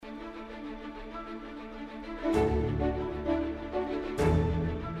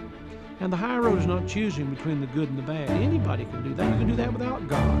not choosing between the good and the bad. Anybody can do that. You can do that without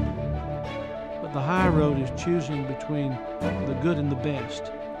God. But the high road is choosing between the good and the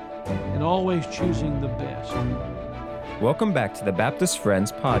best, and always choosing the best. Welcome back to the Baptist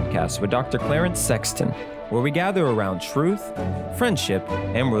Friends podcast with Dr. Clarence Sexton, where we gather around truth, friendship,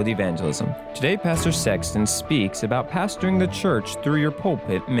 and world evangelism. Today, Pastor Sexton speaks about pastoring the church through your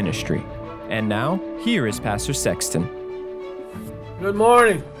pulpit ministry. And now, here is Pastor Sexton. Good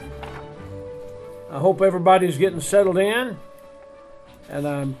morning. I hope everybody's getting settled in, and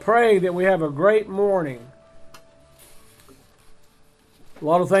I'm praying that we have a great morning. A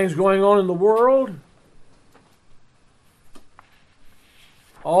lot of things going on in the world.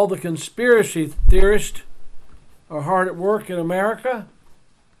 All the conspiracy theorists are hard at work in America.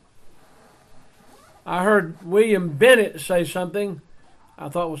 I heard William Bennett say something I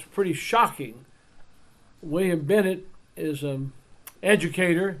thought was pretty shocking. William Bennett is an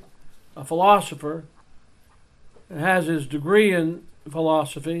educator, a philosopher, and has his degree in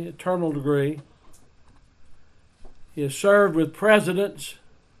philosophy, a terminal degree. He has served with presidents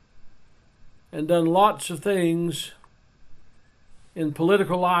and done lots of things in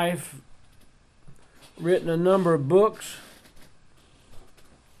political life, written a number of books.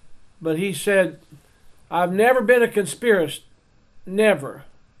 But he said, I've never been a conspiracist, never,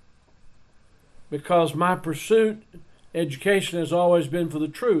 because my pursuit, education, has always been for the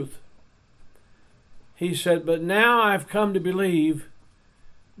truth. He said, but now I've come to believe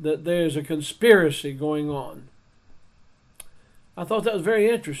that there's a conspiracy going on. I thought that was very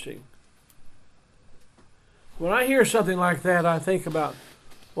interesting. When I hear something like that, I think about,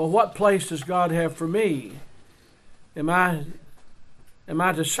 well, what place does God have for me? Am I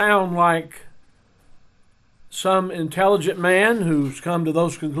to sound like some intelligent man who's come to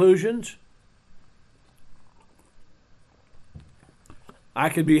those conclusions? I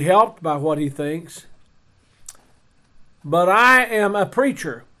could be helped by what he thinks. But I am a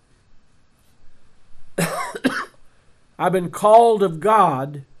preacher. I've been called of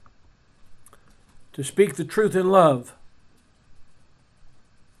God to speak the truth in love.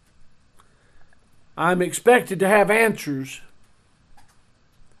 I'm expected to have answers.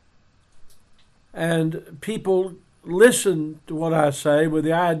 And people listen to what I say with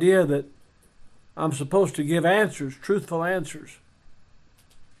the idea that I'm supposed to give answers, truthful answers.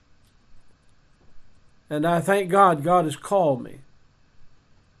 And I thank God, God has called me.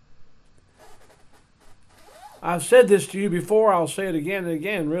 I've said this to you before, I'll say it again and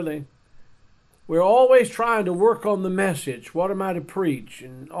again, really. We're always trying to work on the message. What am I to preach?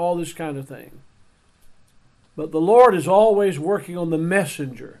 And all this kind of thing. But the Lord is always working on the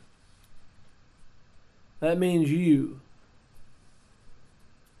messenger. That means you.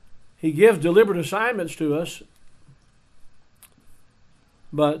 He gives deliberate assignments to us.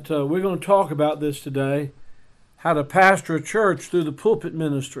 But we're going to talk about this today, how to pastor a church through the pulpit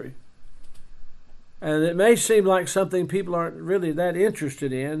ministry. And it may seem like something people aren't really that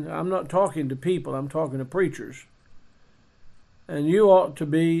interested in. I'm not talking to people, I'm talking to preachers. And you ought to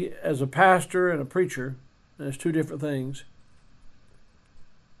be, as a pastor and a preacher, and it's two different things,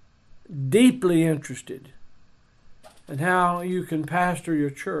 deeply interested in how you can pastor your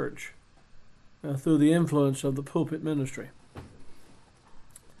church through the influence of the pulpit ministry.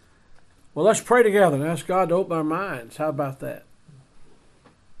 Well, let's pray together and ask God to open our minds. How about that?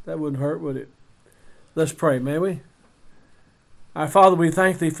 That wouldn't hurt, would it? Let's pray, may we? Our Father, we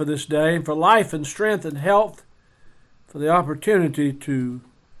thank Thee for this day, for life and strength and health, for the opportunity to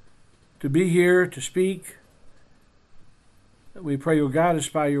be here, to speak. We pray You'll guide us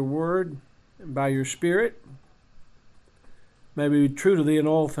by Your Word and by Your Spirit. May we be true to Thee in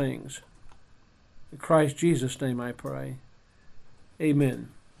all things. In Christ Jesus' name I pray. Amen.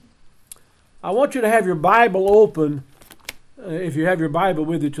 I want you to have your Bible open, if you have your Bible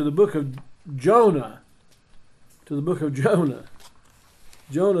with you, to the book of Jonah. To the book of Jonah.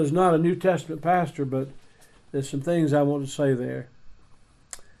 Jonah is not a New Testament pastor, but there's some things I want to say there.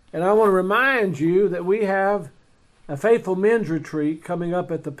 And I want to remind you that we have a Faithful Men's Retreat coming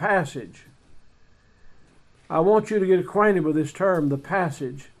up at the Passage. I want you to get acquainted with this term, the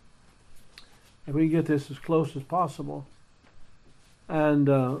Passage. If we can get this as close as possible.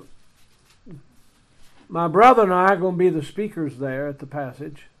 And my brother and I are going to be the speakers there at the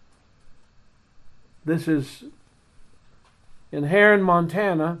Passage. This is in Heron,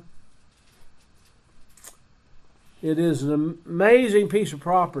 Montana. It is an amazing piece of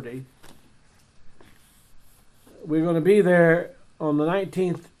property. We're going to be there on the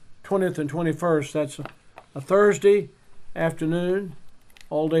 19th, 20th, and 21st. That's a Thursday afternoon,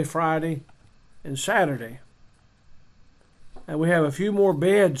 all day Friday, and Saturday. And we have a few more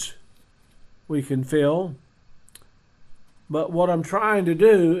beds we can fill. But what I'm trying to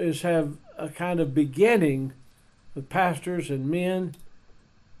do is have a kind of beginning with pastors and men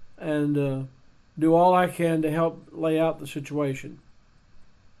and do all I can to help lay out the situation.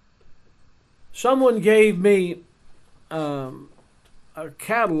 Someone gave me a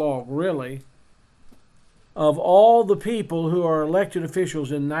catalog, really, of all the people who are elected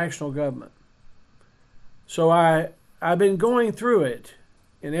officials in national government. So I've been going through it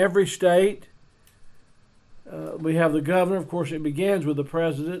in every state. We have the governor. Of course, it begins with the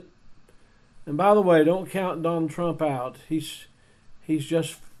president. And by the way, don't count Donald Trump out. He's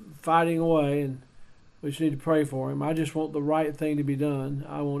just fighting away, and we just need to pray for him. I just want the right thing to be done.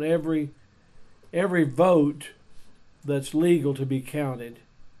 I want every vote that's legal to be counted.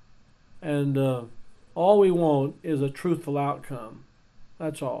 And all we want is a truthful outcome.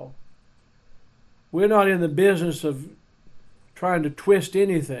 That's all. We're not in the business of trying to twist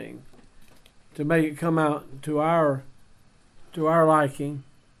anything to make it come out to our liking.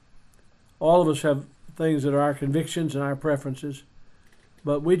 All of us have things that are our convictions and our preferences,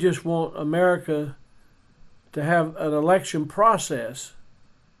 but we just want America to have an election process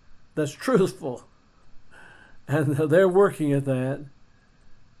that's truthful, and they're working at that.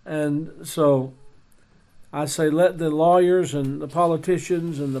 And so I say let the lawyers and the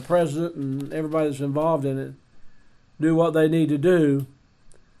politicians and the president and everybody that's involved in it do what they need to do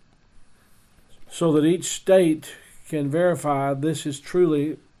so that each state can verify this is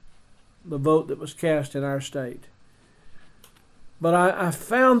truly the vote that was cast in our state. But I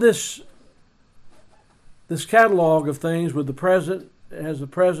found this catalog of things with the president. It has the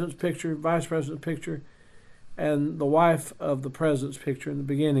president's picture, vice president's picture, and the wife of the president's picture in the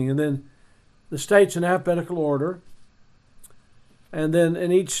beginning. And then the states in alphabetical order. And then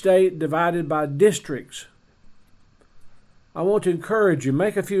in each state divided by districts. I want to encourage you,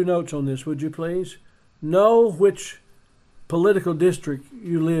 make a few notes on this, would you please? Know which political district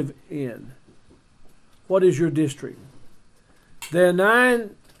you live in. What is your district? There are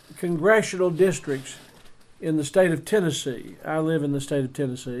 9 congressional districts in the state of Tennessee. I live in the state of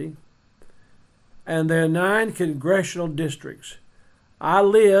Tennessee. And there are 9 congressional districts. I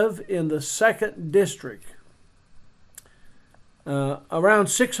live in the 2nd district. Around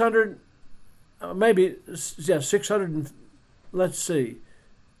 600, 600, let's see,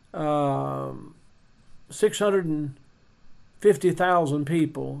 650,000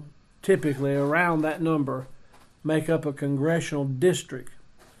 people, typically around that number, make up a congressional district.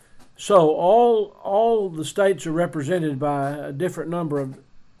 So all the states are represented by a different number of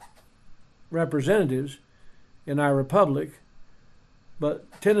representatives in our republic, but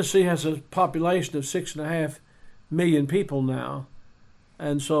Tennessee has a population of 6.5 million people now,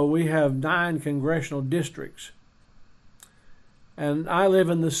 and so we have 9 congressional districts. And I live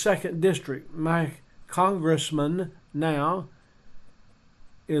in the 2nd district. My congressman now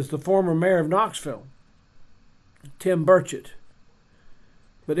is the former mayor of Knoxville, Tim Burchett.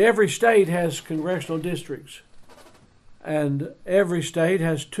 But every state has congressional districts, and every state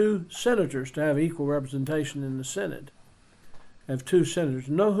has 2 senators to have equal representation in the Senate. Have 2 senators.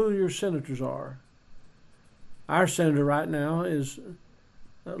 Know who your senators are. Our senator right now is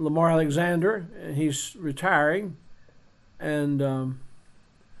Lamar Alexander, and he's retiring, and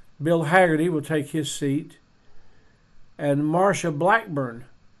Bill Hagerty will take his seat, and Marsha Blackburn.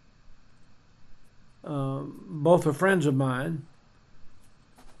 Both are friends of mine,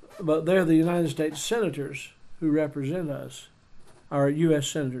 but they're the United States senators who represent us, or U.S.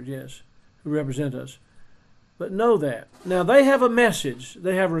 senators, yes, who represent us. But know that. Now, they have a message.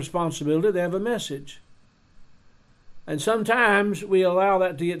 They have a responsibility. They have a message. And sometimes we allow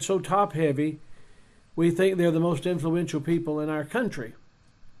that to get so top-heavy, we think they're the most influential people in our country.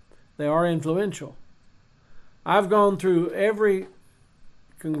 They are influential. I've gone through every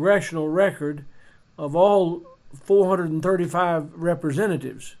congressional record of all 435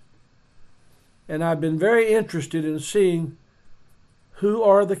 representatives, and I've been very interested in seeing who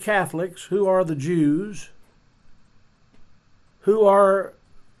are the Catholics, who are the Jews, who are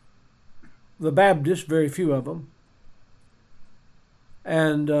the Baptists, very few of them,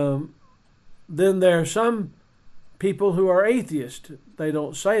 and then there are some people who are atheists. They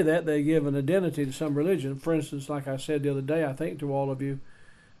don't say that. They give an identity to some religion. For instance, like I said the other day, I think to all of you,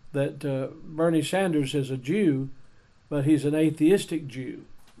 that Bernie Sanders is a Jew, but he's an atheistic Jew.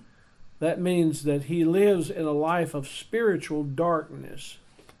 That means that he lives in a life of spiritual darkness.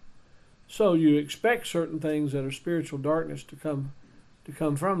 So you expect certain things that are spiritual darkness to come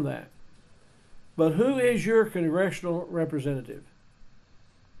from that. But who is your congressional representative?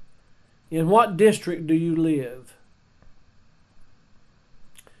 In what district do you live?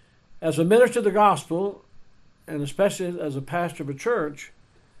 As a minister of the gospel, and especially as a pastor of a church,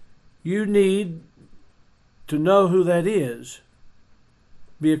 you need to know who that is,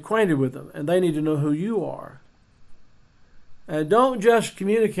 be acquainted with them, and they need to know who you are. And don't just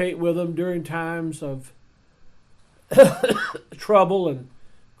communicate with them during times of trouble and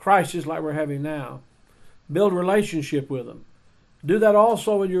crisis like we're having now. Build a relationship with them. Do that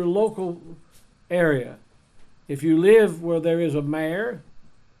also in your local area. If you live where there is a mayor,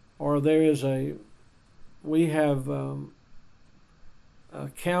 or we have a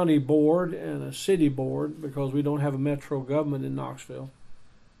county board and a city board because we don't have a metro government in Knoxville.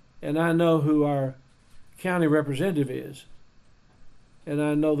 And I know who our county representative is. And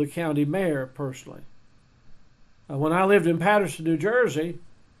I know the county mayor personally. When I lived in Patterson, New Jersey,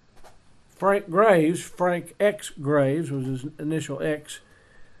 Frank X. Graves was his initial X,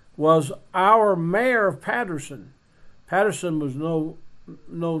 was our mayor of Patterson. Patterson was no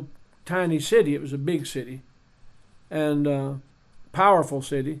tiny city. It was a big city and powerful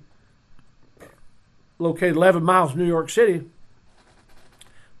city, located 11 miles from New York City.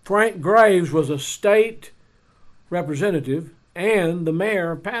 Frank Graves was a state representative and the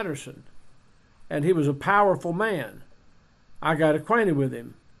mayor of Patterson, and he was a powerful man. I got acquainted with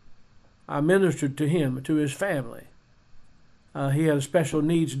him. I ministered to him, to his family. He had a special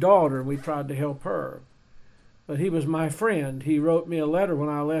needs daughter, and we tried to help her. But he was my friend. He wrote me a letter when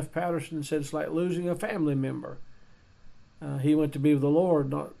I left Patterson and said it's like losing a family member. He went to be with the Lord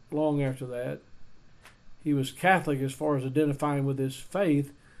not long after that. He was Catholic as far as identifying with his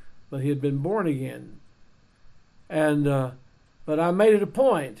faith, but he had been born again. But I made it a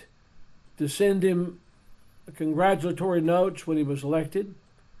point to send him congratulatory notes when he was elected.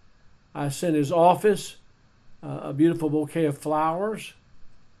 I sent his office a beautiful bouquet of flowers.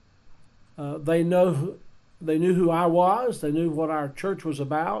 They knew who I was. They knew what our church was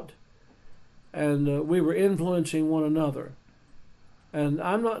about. And we were influencing one another. And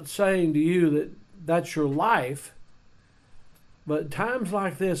I'm not saying to you that that's your life, but times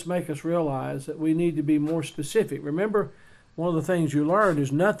like this make us realize that we need to be more specific. Remember, one of the things you learned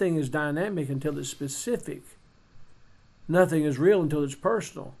is nothing is dynamic until it's specific. Nothing is real until it's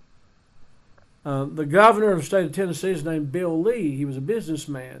personal. The governor of the state of Tennessee is named Bill Lee. He was a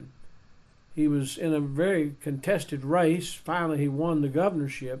businessman. He was in a very contested race. Finally, he won the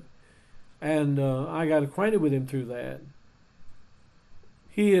governorship, and I got acquainted with him through that.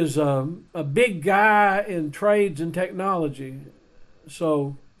 He is a big guy in trades and technology,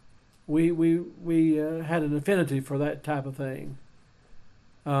 so we had an affinity for that type of thing.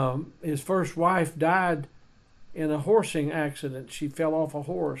 His first wife died in a horsing accident. She fell off a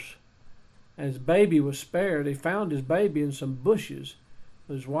horse, and his baby was spared. They found his baby in some bushes.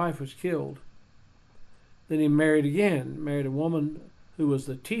 His wife was killed. Then he married again, married a woman who was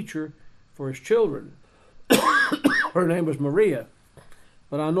the teacher for his children. Her name was Maria,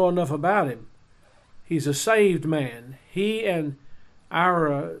 but I know enough about him. He's a saved man. He and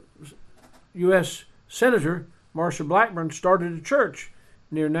our U.S. Senator, Marsha Blackburn, started a church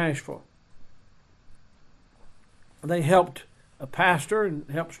near Nashville. They helped a pastor and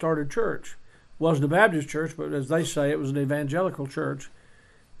helped start a church. It wasn't a Baptist church, but as they say, it was an evangelical church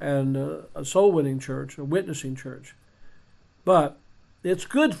and a soul-winning church, a witnessing church. But it's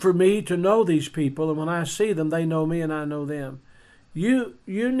good for me to know these people, and when I see them, they know me and I know them. You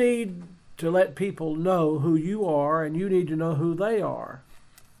need to let people know who you are, and you need to know who they are.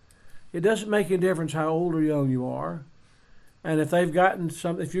 It doesn't make any difference how old or young you are. And if they've gotten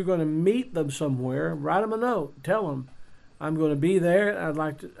if you're going to meet them somewhere, write them a note. Tell them, I'm going to be there. I'd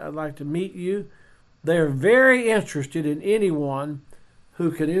like to meet you. They're very interested in anyone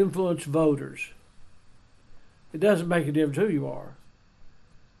who can influence voters. It doesn't make a difference who you are.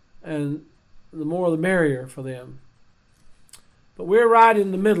 And the more the merrier for them. But we're right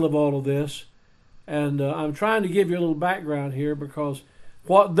in the middle of all of this. And I'm trying to give you a little background here because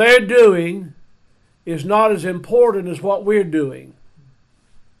what they're doing is not as important as what we're doing.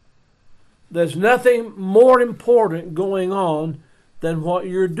 There's nothing more important going on than what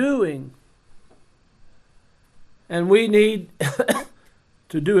you're doing. And we need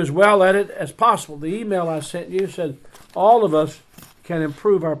to do as well at it as possible. The email I sent you said all of us can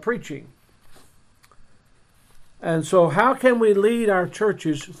improve our preaching. And so how can we lead our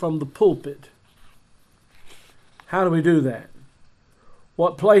churches from the pulpit? How do we do that?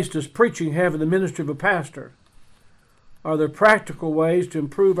 What place does preaching have in the ministry of a pastor? Are there practical ways to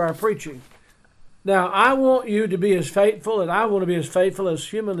improve our preaching? Now, I want you to be as faithful, and I want to be as faithful as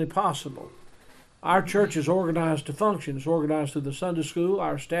humanly possible. Our church is organized to function. It's organized through the Sunday school.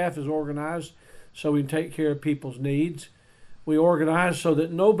 Our staff is organized so we can take care of people's needs. We organize so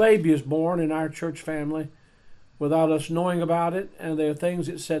that no baby is born in our church family without us knowing about it, and there are things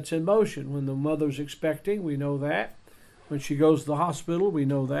it sets in motion. When the mother's expecting, we know that. When she goes to the hospital, we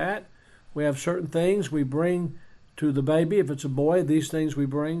know that. We have certain things we bring to the baby. If it's a boy, these things we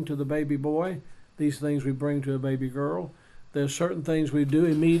bring to the baby boy. These things we bring to a baby girl. There's certain things we do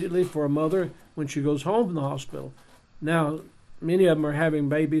immediately for a mother when she goes home from the hospital. Now, many of them are having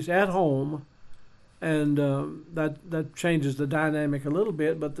babies at home, and that changes the dynamic a little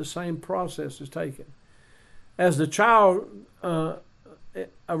bit, but the same process is taken. As the child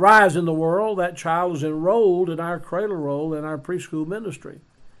arrives in the world, that child is enrolled in our cradle roll in our preschool ministry.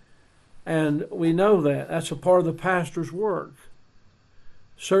 And we know that. That's a part of the pastor's work.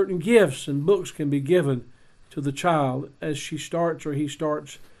 Certain gifts and books can be given to the child as she starts or he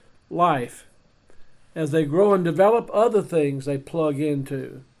starts life. As they grow and develop, other things they plug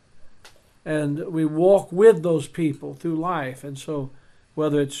into. And we walk with those people through life. And so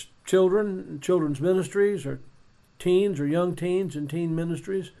whether it's children, children's ministries, or teens or young teens and teen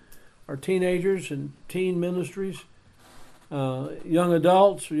ministries, or teenagers and teen ministries, young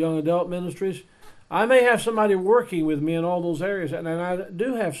adults or young adult ministries, I may have somebody working with me in all those areas, and I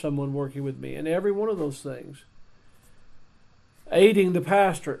do have someone working with me in every one of those things, aiding the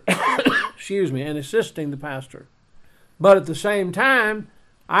pastor, and assisting the pastor. But at the same time,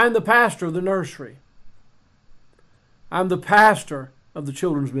 I'm the pastor of the nursery. I'm the pastor of the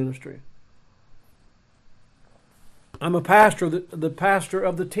children's ministry. I'm a pastor, the pastor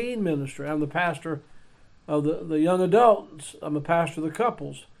of the teen ministry. I'm the pastor of the young adults. I'm a pastor of the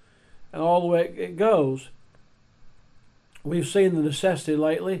couples. And all the way it goes. We've seen the necessity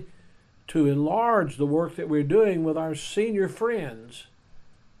lately to enlarge the work that we're doing with our senior friends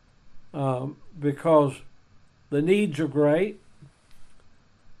because the needs are great,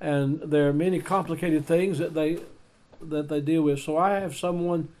 and there are many complicated things that they deal with. So I have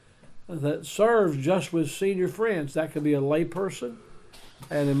someone that serves just with senior friends. That could be a lay person,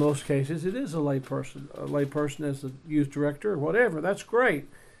 and in most cases it is a lay person as the youth director or whatever. That's great.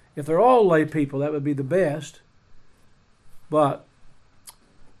 If they're all lay people, that would be the best. But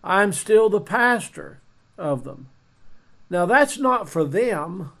I'm still the pastor of them. Now, that's not for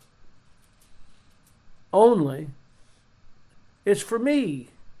them only. It's for me.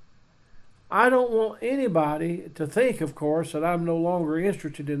 I don't want anybody to think, of course, that I'm no longer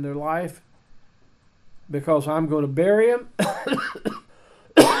interested in their life because I'm going to bury them.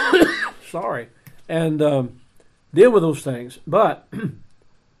 Sorry. And deal with those things. But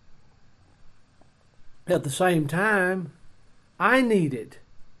at the same time, I need it.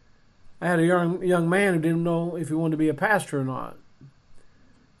 I had a young man who didn't know if he wanted to be a pastor or not.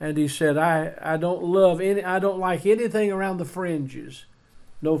 And he said, I don't like anything around the fringes.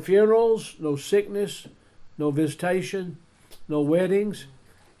 No funerals, no sickness, no visitation, no weddings.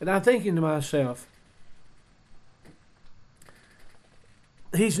 And I'm thinking to myself,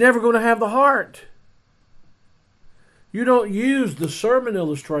 he's never going to have the heart. You don't use the sermon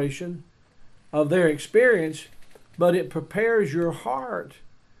illustration of their experience, but it prepares your heart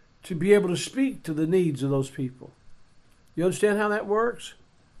to be able to speak to the needs of those people. You understand how that works?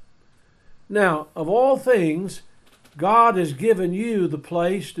 Now, of all things, God has given you the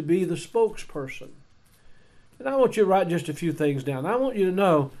place to be the spokesperson. And I want you to write just a few things down. I want you to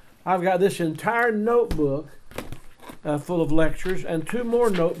know I've got this entire notebook full of lectures and 2 more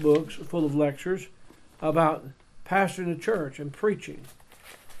notebooks full of lectures about pastoring a church and preaching.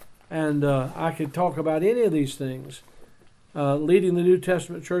 And I could talk about any of these things. Leading the New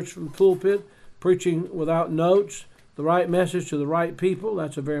Testament church from the pulpit, preaching without notes, the right message to the right people,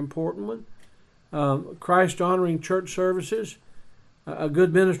 that's a very important one. Christ-honoring church services, a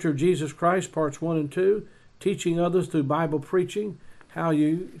good minister of Jesus Christ, parts 1 and 2, teaching others through Bible preaching, how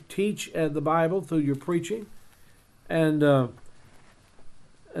you teach the Bible through your preaching. And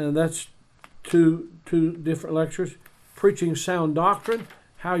that's two different lectures. Preaching sound doctrine,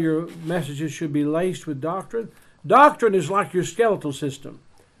 how your messages should be laced with doctrine. Doctrine is like your skeletal system.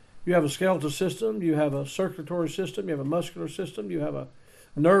 You have a skeletal system, you have a circulatory system, you have a muscular system, you have a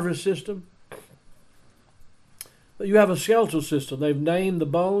nervous system. But you have a skeletal system. They've named the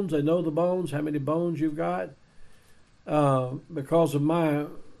bones, they know the bones, how many bones you've got. Because of my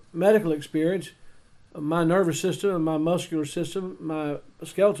medical experience, my nervous system and my muscular system, my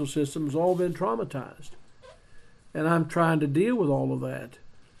skeletal system has all been traumatized. And I'm trying to deal with all of that.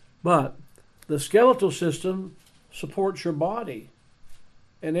 But the skeletal system supports your body,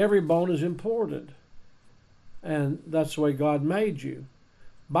 and every bone is important. And that's the way God made you.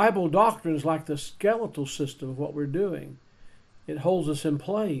 Bible doctrine is like the skeletal system of what we're doing. It holds us in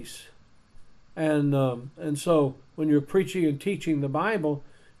place. And so when you're preaching and teaching the Bible,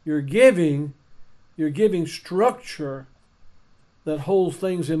 you're giving structure that holds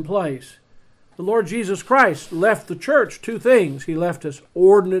things in place. The Lord Jesus Christ left the church two things. He left us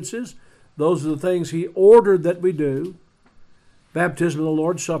ordinances. Those are the things He ordered that we do. Baptism and the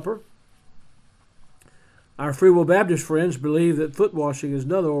Lord's Supper. Our Free Will Baptist friends believe that foot washing is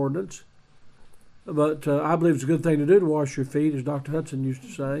another ordinance. But I believe it's a good thing to do to wash your feet, as Dr. Hudson used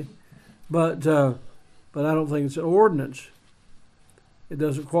to say. But I don't think it's an ordinance. It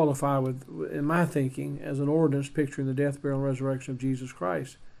doesn't qualify in my thinking, as an ordinance picturing the death, burial, and resurrection of Jesus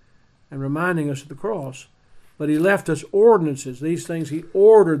Christ and reminding us of the cross. But He left us ordinances. These things He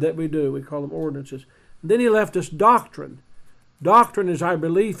ordered that we do. We call them ordinances. And then He left us doctrine. Doctrine is our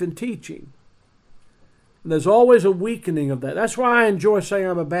belief in teaching. And there's always a weakening of that. That's why I enjoy saying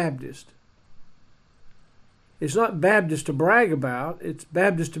I'm a Baptist. It's not Baptist to brag about. It's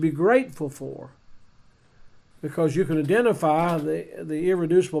Baptist to be grateful for. Because you can identify the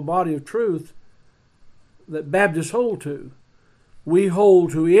irreducible body of truth that Baptists hold to. We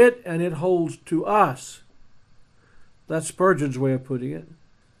hold to it, and it holds to us. That's Spurgeon's way of putting it.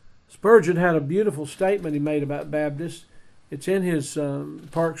 Spurgeon had a beautiful statement he made about Baptists. It's in his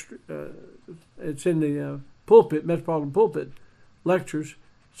it's in the pulpit, Metropolitan Pulpit, lectures,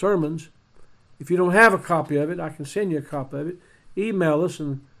 sermons. If you don't have a copy of it, I can send you a copy of it. Email us,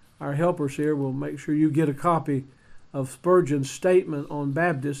 and our helpers here will make sure you get a copy of Spurgeon's statement on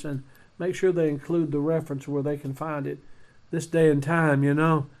Baptists, and make sure they include the reference where they can find it. This day and time, you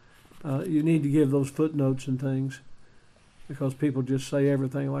need to give those footnotes and things, because people just say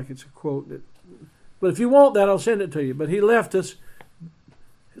everything like it's a quote. But if you want that, I'll send it to you. But He left us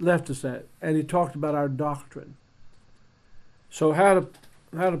that, and He talked about our doctrine. So how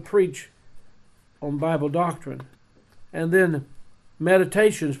to preach on Bible doctrine, and then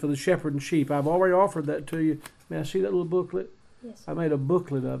meditations for the shepherd and sheep. I've already offered that to you. May I see that little booklet? Yes. I made a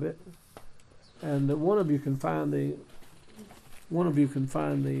booklet of it, and one of you can find the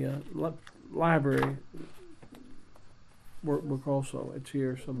library workbook also. It's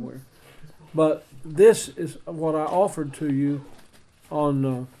here somewhere. But this is what I offered to you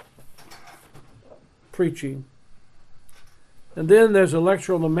on preaching. And then there's a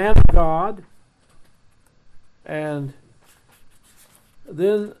lecture on the man of God. And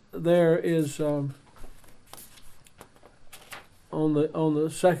then there is on the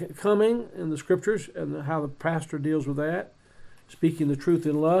second coming in the Scriptures, and how the pastor deals with that. Speaking the truth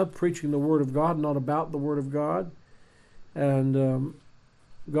in love, preaching the Word of God, not about the Word of God. And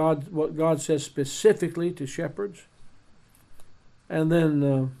what God says specifically to shepherds. And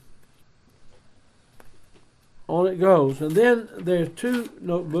then on it goes. And then there's two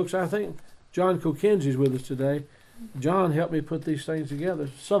notebooks. I think John Kokinzi's with us today. John helped me put these things together,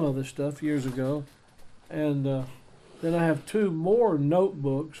 some of this stuff, years ago. And then I have two more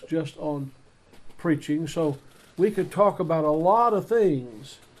notebooks just on preaching. So we could talk about a lot of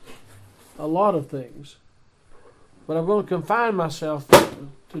things. But I'm going to confine myself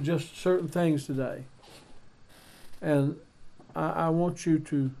to just certain things today. And I want you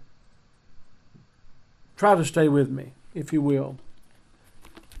to try to stay with me, if you will.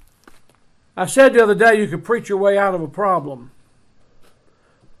 I said the other day you could preach your way out of a problem.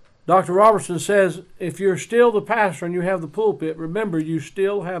 Dr. Robertson says, if you're still the pastor and you have the pulpit, remember you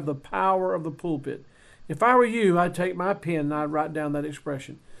still have the power of the pulpit. If I were you, I'd take my pen and I'd write down that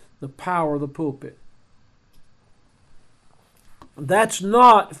expression, the power of the pulpit. That's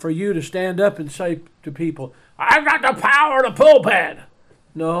not for you to stand up and say to people, I've got the power of the pulpit.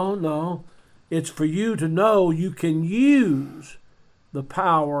 No. It's for you to know you can use the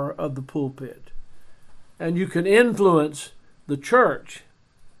power of the pulpit. And you can influence the church.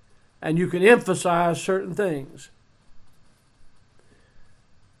 And you can emphasize certain things.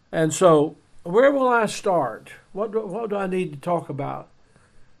 And so, where will I start? What do I need to talk about?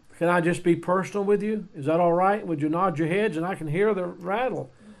 Can I just be personal with you? Is that all right? Would you nod your heads and I can hear the rattle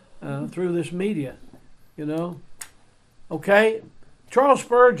through this media? Okay? Charles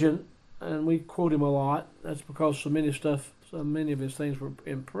Spurgeon, and we quote him a lot. That's because so many of his things were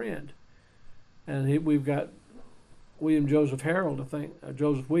in print. And we've got Joseph William Harold to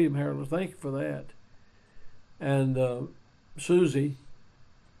thank for that. And Susie,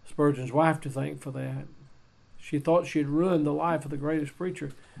 Spurgeon's wife, to thank for that. She thought she had ruined the life of the greatest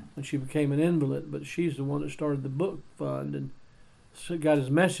preacher when she became an invalid, but she's the one that started the book fund and got his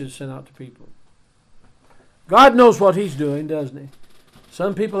message sent out to people. God knows what He's doing, doesn't He?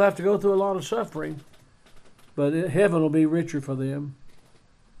 Some people have to go through a lot of suffering, but heaven will be richer for them.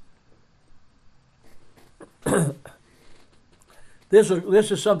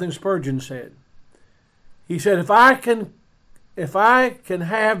 This is something Spurgeon said. He said, if I can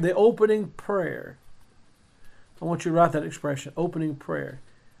have the opening prayer, I want you to write that expression, opening prayer.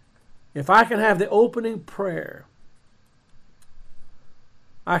 If I can have the opening prayer,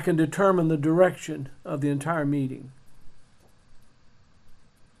 I can determine the direction of the entire meeting.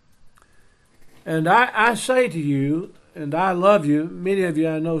 And I say to you, and I love you, many of you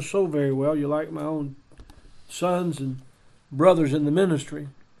I know so very well, you're like my own sons and brothers in the ministry.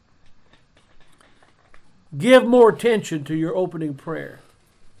 Give more attention to your opening prayer.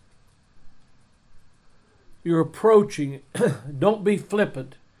 You're approaching it. Don't be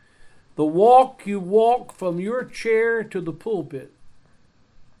flippant. The walk you walk from your chair to the pulpit.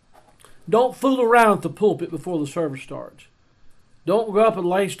 Don't fool around at the pulpit before the service starts. Don't go up and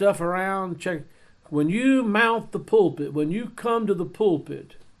lay stuff around. Check. When you mount the pulpit, when you come to the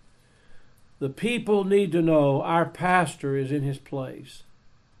pulpit, the people need to know our pastor is in his place.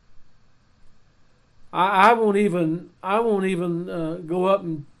 I won't even go up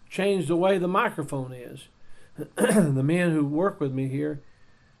and change the way the microphone is. The men who work with me here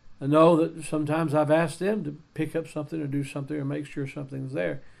know that sometimes I've asked them to pick up something or do something or make sure something's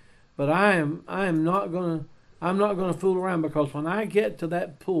there. But I'm not gonna fool around, because when I get to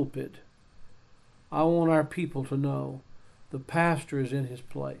that pulpit, I want our people to know the pastor is in his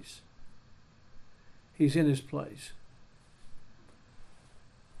place. He's in his place.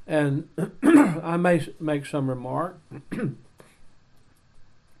 And I may make some remark.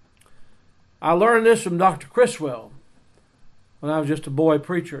 I learned this from Dr. Criswell when I was just a boy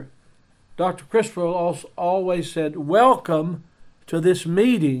preacher. Dr. Criswell always said, "Welcome to this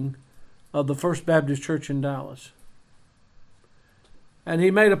meeting of the First Baptist Church in Dallas." And he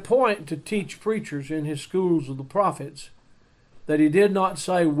made a point to teach preachers in his schools of the prophets that he did not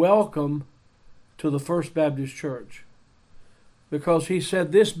say, "Welcome to the First Baptist Church," because he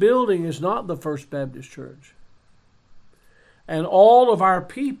said this building is not the First Baptist Church. And all of our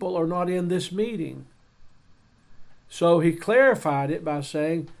people are not in this meeting. So he clarified it by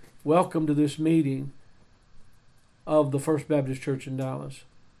saying, "Welcome to this meeting of the First Baptist Church in Dallas."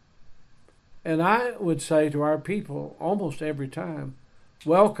 And I would say to our people almost every time,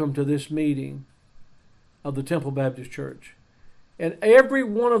 "Welcome to this meeting of the Temple Baptist Church." And every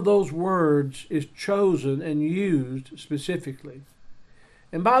one of those words is chosen and used specifically.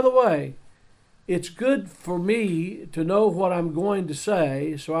 And by the way, it's good for me to know what I'm going to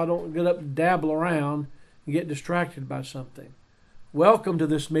say so I don't get up and dabble around and get distracted by something. Welcome to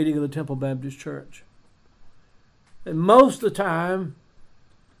this meeting of the Temple Baptist Church. And most of the time,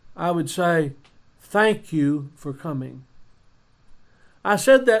 I would say, "Thank you for coming." I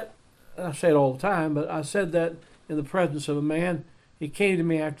said that, I say it all the time, but I said that in the presence of a man. He came to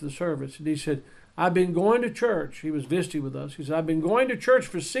me after the service and he said, "I've been going to church." He was visiting with us. He said, "I've been going to church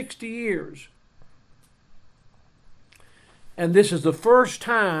for 60 years. And this is the first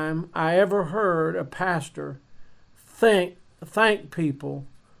time I ever heard a pastor thank people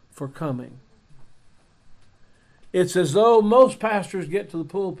for coming." It's as though most pastors get to the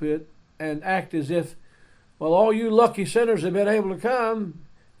pulpit and act as if, "Well, all you lucky sinners have been able to come.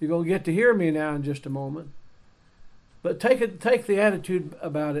 You're going to get to hear me now in just a moment." But take the attitude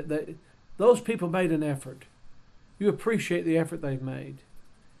about it that those people made an effort. You appreciate the effort they've made.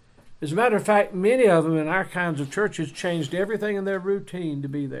 As a matter of fact, many of them in our kinds of churches changed everything in their routine to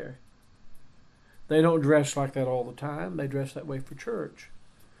be there. They don't dress like that all the time. They dress that way for church.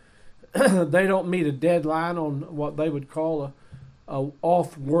 They don't meet a deadline on what they would call a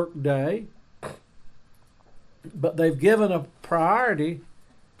off work day. But they've given a priority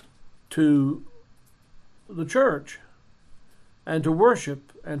to the church and to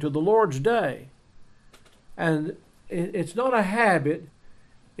worship and to the Lord's day. And it's not a habit.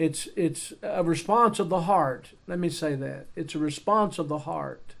 It's a response of the heart. Let me say that. It's a response of the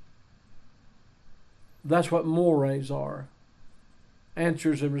heart. That's what mores are.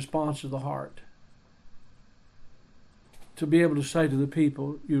 Answers and response of the heart. To be able to say to the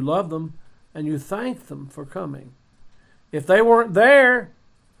people, you love them and you thank them for coming. If they weren't there,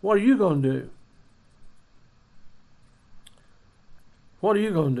 what are you going to do? What are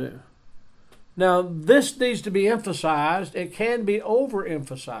you going to do? Now, this needs to be emphasized. It can be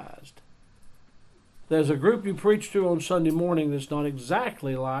overemphasized. There's a group you preach to on Sunday morning that's not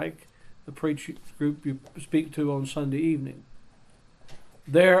exactly like the group you speak to on Sunday evening.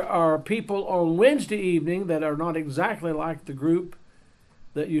 There are people on Wednesday evening that are not exactly like the group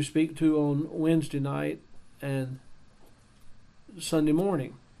that you speak to on Wednesday night and Sunday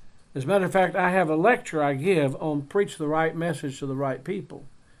morning. As a matter of fact, I have a lecture I give on preach the right message to the right people.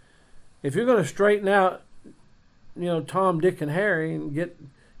 If you're going to straighten out Tom, Dick, and Harry and get,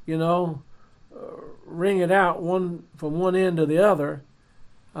 ring it out one from one end to the other.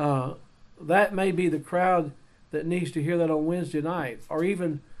 That may be the crowd that needs to hear that on Wednesday night, or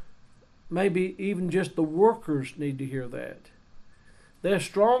maybe even just the workers need to hear that. There's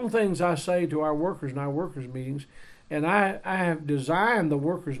strong things I say to our workers in our workers' meetings, and I have designed the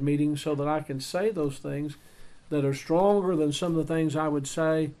workers' meetings so that I can say those things that are stronger than some of the things I would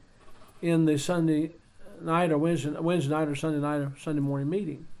say in the Sunday night or Wednesday night or Sunday night or Sunday morning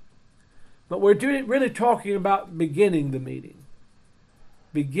meeting. But we're really talking about beginning the meeting.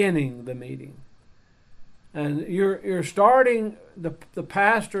 Beginning the meeting. And you're starting the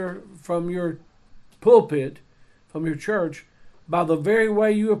pastor from your pulpit, from your church, by the very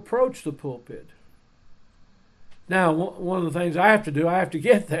way you approach the pulpit. Now, one of the things I have to do, I have to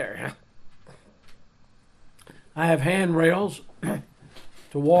get there. I have handrails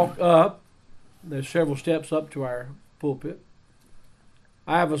to walk up. There's several steps up to our pulpit.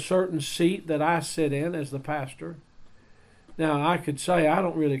 I have a certain seat that I sit in as the pastor. Now, I could say I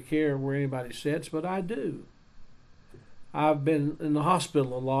don't really care where anybody sits, but I do. I've been in the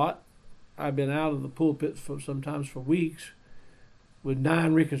hospital a lot. I've been out of the pulpit sometimes for weeks with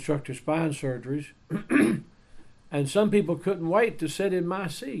 9 reconstructive spine surgeries. And some people couldn't wait to sit in my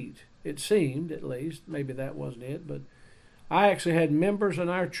seat. It seemed, at least. Maybe that wasn't it. But I actually had members in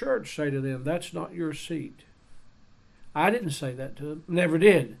our church say to them, "That's not your seat." I didn't say that to them. Never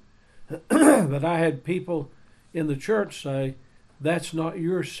did. But I had people in the church say, "That's not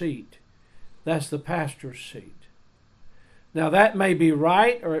your seat. That's the pastor's seat." Now that may be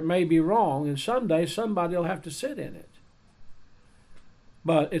right or it may be wrong, and someday somebody will have to sit in it.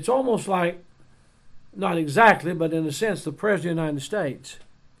 But it's almost like, not exactly, but in a sense, the President of the United States.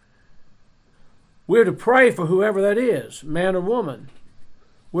 We're to pray for whoever that is, man or woman.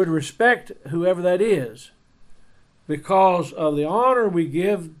 We're to respect whoever that is because of the honor we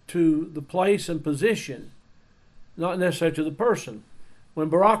give to the place and position, not necessarily to the person. When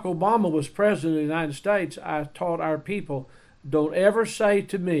Barack Obama was President of the United States, I taught our people, don't ever say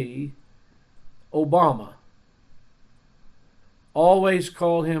to me, Obama. Always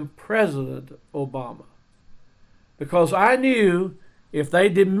call him President Obama. Because I knew if they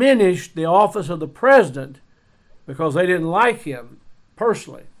diminished the office of the president because they didn't like him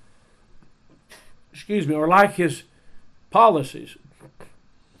personally, or like his policies,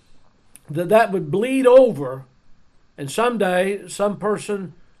 that would bleed over, and someday some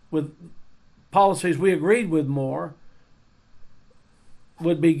person with policies we agreed with more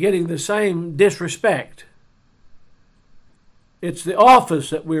would be getting the same disrespect. It's the office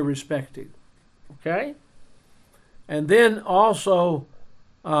that we're respecting, okay? And then also,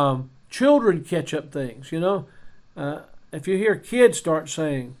 children catch up things, If you hear kids start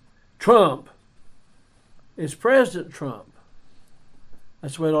saying, Trump, it's President Trump.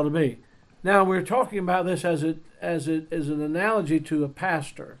 That's the way it ought to be. Now, we're talking about this as an analogy to a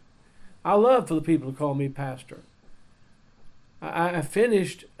pastor. I love for the people to call me pastor. I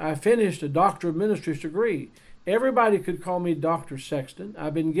finished a Doctor of Ministries degree. Everybody could call me Dr. Sexton.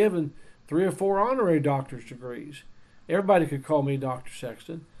 I've been given 3 or 4 honorary doctor's degrees. Everybody could call me Dr.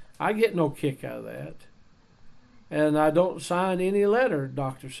 Sexton. I get no kick out of that. And I don't sign any letter,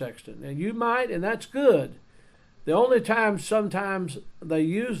 Dr. Sexton. And you might, and that's good. The only time sometimes they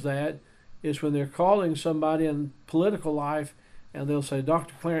use that is when they're calling somebody in political life and they'll say,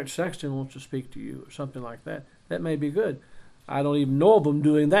 Dr. Clarence Sexton wants to speak to you, or something like that. That may be good. I don't even know of them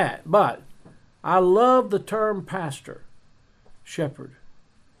doing that. But I love the term pastor, shepherd.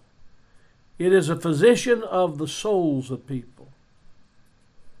 It is a physician of the souls of people.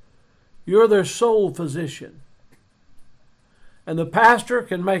 You're their soul physician. And the pastor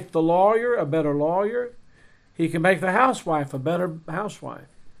can make the lawyer a better lawyer. He can make the housewife a better housewife.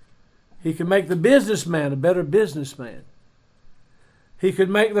 He can make the businessman a better businessman. He could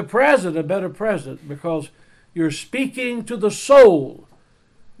make the president a better president because you're speaking to the soul.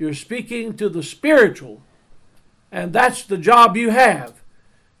 You're speaking to the spiritual. And that's the job you have.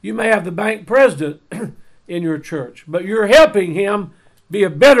 You may have the bank president in your church, but you're helping him be a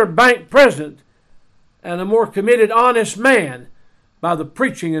better bank president and a more committed, honest man by the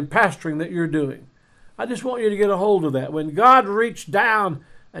preaching and pastoring that you're doing. I just want you to get a hold of that. When God reached down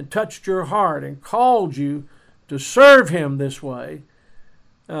and touched your heart and called you to serve him this way,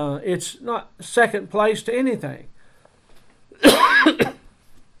 it's not second place to anything.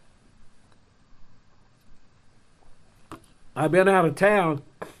 I've been out of town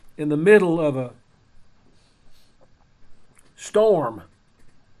in the middle of a storm,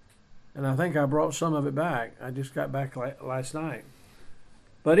 and I think I brought some of it back. I just got back last night.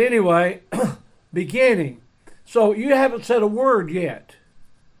 But anyway, beginning. So you haven't said a word yet.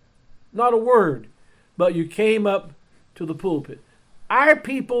 Not a word. But you came up to the pulpit. Our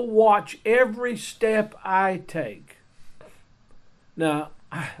people watch every step I take. Now,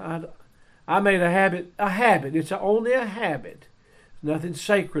 I made a habit. It's only a habit. Nothing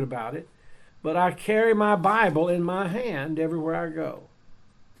sacred about it. But I carry my Bible in my hand everywhere I go.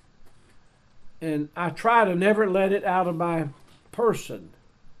 And I try to never let it out of my person.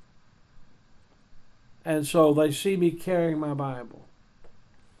 And so they see me carrying my Bible.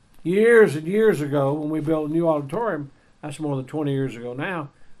 Years and years ago, when we built a new auditorium, that's more than 20 years ago now,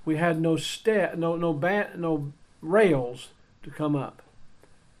 we had no rails to come up.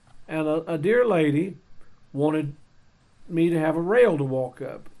 And a dear lady wanted me to have a rail to walk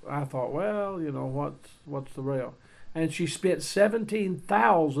up. I thought, well, what's the rail? And she spent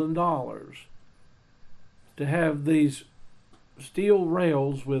 $17,000 to have these steel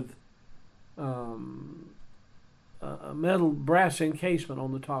rails with a metal brass encasement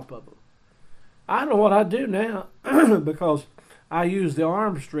on the top of them. I don't know what I do now because I use the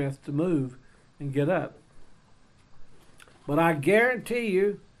arm strength to move and get up. But I guarantee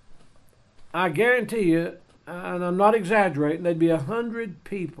you, and I'm not exaggerating, there'd be 100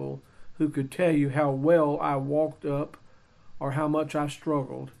 people who could tell you how well I walked up or how much I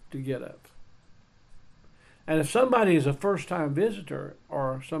struggled to get up. And if somebody is a first-time visitor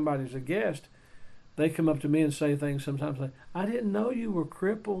or somebody's a guest, they come up to me and say things sometimes like, I didn't know you were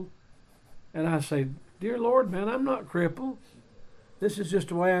crippled. And I say, dear Lord, man, I'm not crippled. This is just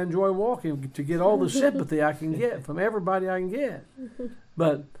the way I enjoy walking, to get all the sympathy I can get from everybody I can get.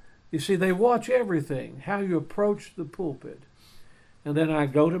 But, you see, they watch everything, how you approach the pulpit. And then I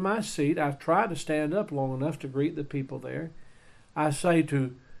go to my seat. I try to stand up long enough to greet the people there. I say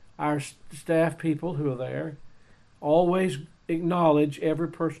to our staff people who are there, always acknowledge every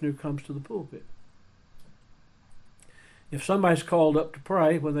person who comes to the pulpit. If somebody's called up to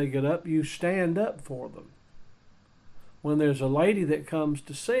pray, when they get up, you stand up for them. When there's a lady that comes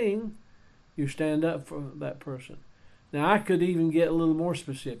to sing, you stand up for that person. Now, I could even get a little more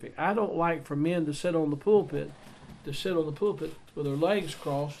specific. I don't like for men to sit on the pulpit with their legs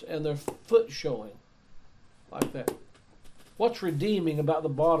crossed and their foot showing like that. What's redeeming about the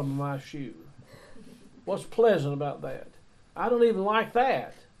bottom of my shoe? What's pleasant about that? I don't even like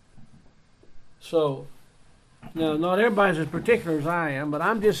that. So, now, not everybody's as particular as I am, but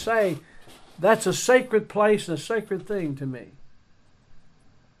I'm just saying that's a sacred place and a sacred thing to me.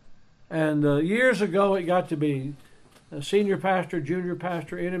 And years ago, it got to be a senior pastor, junior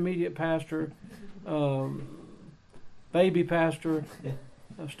pastor, intermediate pastor, baby pastor,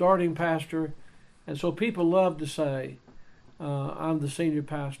 starting pastor. And so people love to say, I'm the senior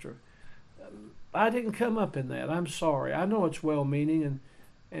pastor. I didn't come up in that. I'm sorry. I know it's well-meaning,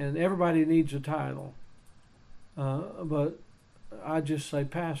 and everybody needs a title. But I just say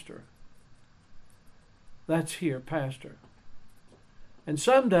pastor. That's here, pastor. And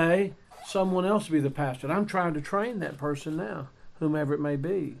someday, someone else will be the pastor. And I'm trying to train that person now, whomever it may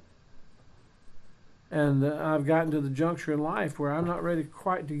be. And I've gotten to the juncture in life where I'm not ready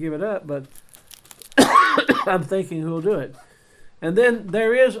quite to give it up, but I'm thinking who'll do it. And then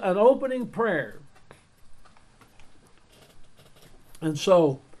there is an opening prayer. And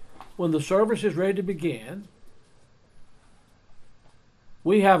so, when the service is ready to begin,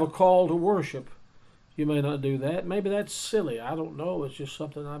 we have a call to worship. You may not do that. Maybe that's silly. I don't know. It's just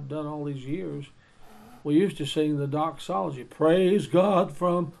something I've done all these years. We used to sing the doxology. Praise God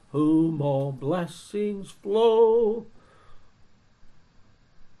from whom all blessings flow.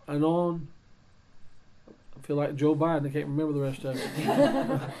 And on. I feel like Joe Biden. I can't remember the rest of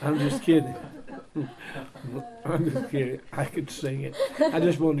it. I'm just kidding. I'm just kidding. I could sing it. I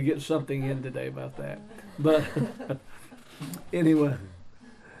just wanted to get something in today about that. But anyway,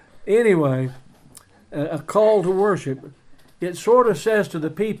 a call to worship. It sort of says to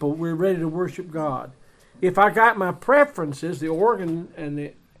the people, we're ready to worship God. If I got my preferences, the organ and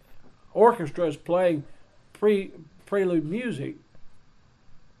the orchestra is playing prelude music,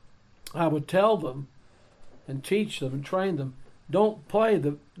 I would tell them and teach them and train them, don't play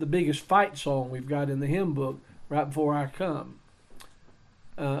the biggest fight song we've got in the hymn book right before I come.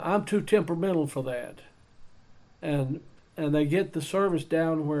 I'm too temperamental for that. And they get the service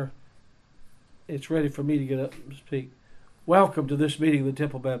down where it's ready for me to get up and speak. Welcome to this meeting of the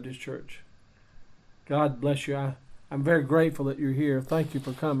Temple Baptist Church. God bless you. I'm very grateful that you're here. Thank you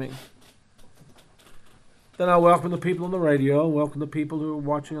for coming. Then I welcome the people on the radio, welcome the people who are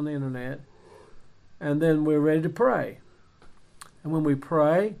watching on the internet, and then we're ready to pray. And when we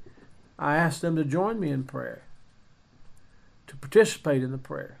pray, I ask them to join me in prayer, to participate in the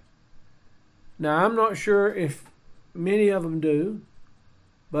prayer. Now, I'm not sure if many of them do,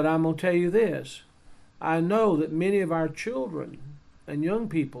 but I'm going to tell you this. I know that many of our children and young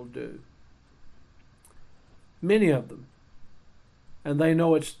people do. Many of them. And they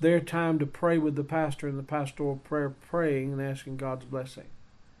know it's their time to pray with the pastor in the pastoral prayer, praying and asking God's blessing.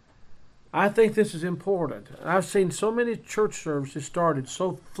 I think this is important. I've seen so many church services started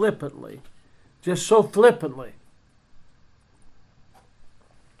so flippantly, just so flippantly.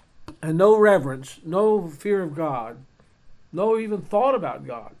 And no reverence, no fear of God, no even thought about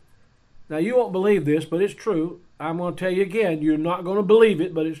God. Now, you won't believe this, but it's true. I'm going to tell you again, you're not going to believe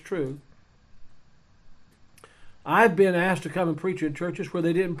it, but it's true. I've been asked to come and preach in churches where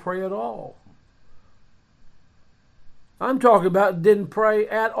they didn't pray at all. I'm talking about didn't pray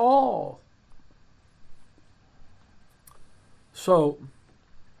at all. So,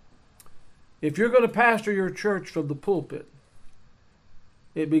 if you're going to pastor your church from the pulpit,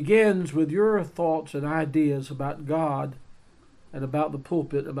 it begins with your thoughts and ideas about God and about the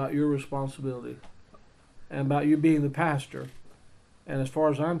pulpit, about your responsibility, and about you being the pastor. And as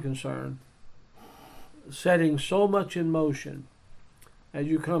far as I'm concerned, setting so much in motion as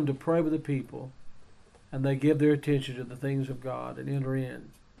you come to pray with the people and they give their attention to the things of God and enter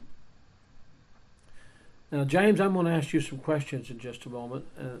in. Now, James, I'm going to ask you some questions in just a moment,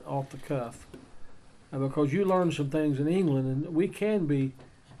 off the cuff, because you learned some things in England, and we can be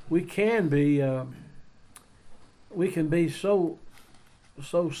so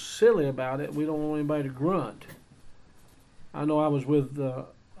silly about it. We don't want anybody to grunt. I know I was with a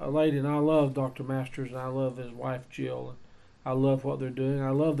lady, and I love Dr. Masters, and I love his wife Jill. I love what they're doing.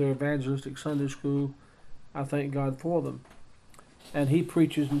 I love their evangelistic Sunday school. I thank God for them. And he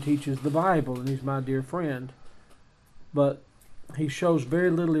preaches and teaches the Bible, and he's my dear friend. But he shows very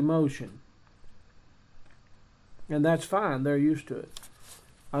little emotion. And that's fine. They're used to it.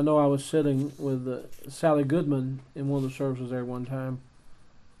 I know I was sitting with Sally Goodman in one of the services there one time,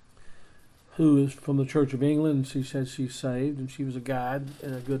 who is from the Church of England, and she said she's saved, and she was a guide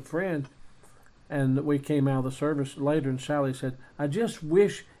and a good friend. And we came out of the service later, and Sally said, I just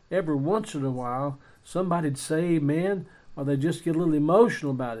wish every once in a while somebody'd say amen, or they just get a little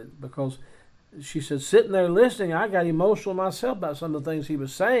emotional about it, because she said, sitting there listening, I got emotional myself about some of the things he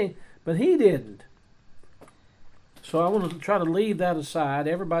was saying, but he didn't. So I want to try to leave that aside.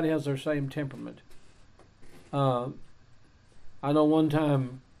 Everybody has their same temperament. I know one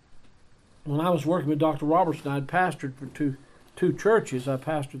time when I was working with Dr. Robertson, I'd pastored for two churches. I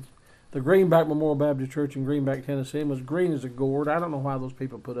pastored the Greenback Memorial Baptist Church in Greenback, Tennessee, and was green as a gourd. I don't know why those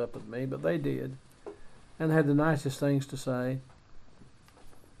people put up with me, but they did, and had the nicest things to say.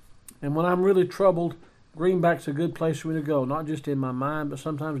 And when I'm really troubled, Greenback's a good place for me to go, not just in my mind, but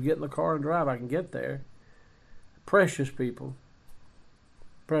sometimes get in the car and drive. I can get there. Precious people.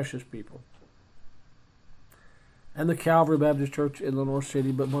 Precious people. And the Calvary Baptist Church in Lenore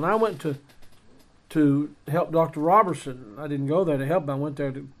City. But when I went to help Dr. Robertson, I didn't go there to help him. I went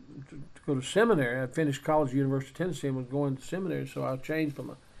there to go to seminary. I finished college at the University of Tennessee and was going to seminary, so I changed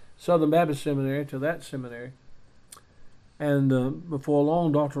from a Southern Baptist seminary to that seminary. And before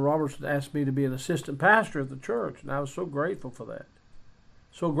long, Dr. Robertson asked me to be an assistant pastor at the church, and I was so grateful for that.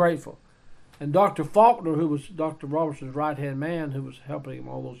 So grateful. And Dr. Faulkner, who was Dr. Robertson's right-hand man, who was helping him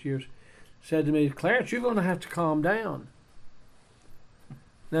all those years, said to me, Clarence, you're going to have to calm down.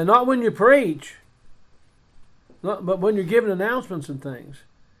 Now, not when you preach, but when you're giving announcements and things.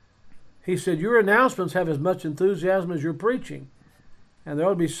 He said, your announcements have as much enthusiasm as your preaching. And there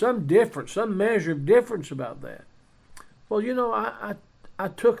ought to be some difference, some measure of difference about that. Well, you know, I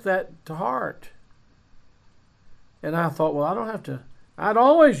took that to heart. And I thought, well, I don't have to. I'd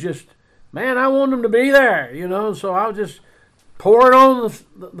always just, man, I want them to be there, you know, so I'll just pour it on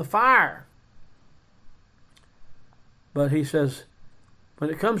the fire. But he says, when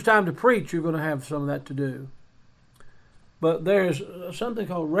it comes time to preach, you're going to have some of that to do. But there's something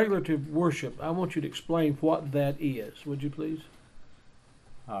called regulative worship. I want you to explain what that is, would you please?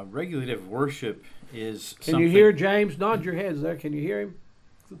 Regulative worship is something... Can you hear James? Nod your heads there. Can you hear him?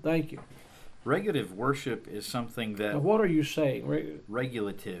 Thank you. Regulative worship is something that... Now, what are you saying?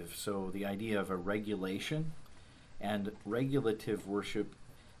 Regulative, so the idea of a regulation. And regulative worship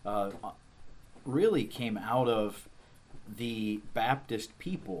really came out of the Baptist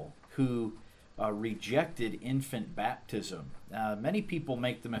people who rejected infant baptism. Many people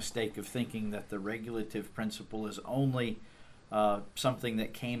make the mistake of thinking that the regulative principle is only something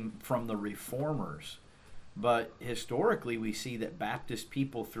that came from the reformers. But historically, we see that Baptist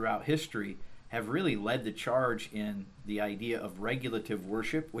people throughout history have really led the charge in the idea of regulative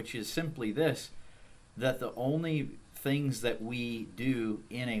worship, which is simply this, that the only things that we do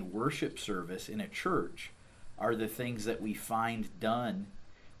in a worship service in a church are the things that we find done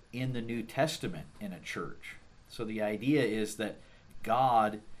in the New Testament in a church. So the idea is that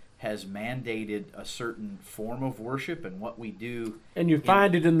God has mandated a certain form of worship, and what we do. And you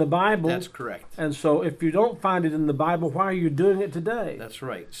find it in the Bible. That's correct. And so if you don't find it in the Bible, why are you doing it today? That's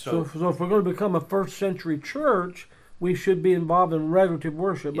right. So if we're going to become a first century church, we should be involved in regulative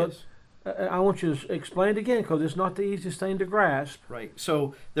worship. Yes. But I want you to explain it again, because it's not the easiest thing to grasp. Right.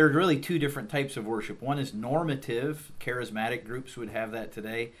 So there are really two different types of worship. One is normative. Charismatic groups would have that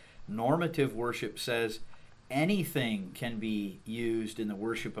today. Normative worship says anything can be used in the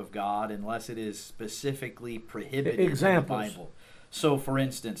worship of God unless it is specifically prohibited Examples. in the Bible. So, for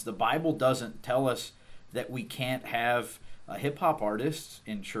instance, the Bible doesn't tell us that we can't have hip-hop artists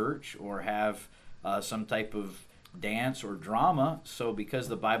in church or have some type of dance or drama. So because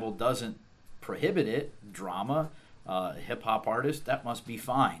the Bible doesn't prohibit it, drama, hip-hop artists, that must be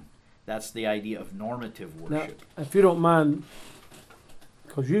fine. That's the idea of normative worship. Now, if you don't mind,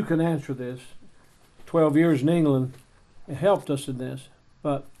 because you can answer this, 12 years in England, it helped us in this.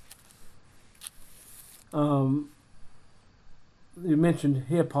 But you mentioned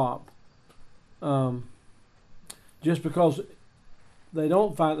hip-hop. Just because they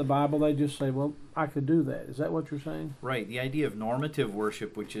don't find the Bible, they just say, well, I could do that. Is that what you're saying? Right. The idea of normative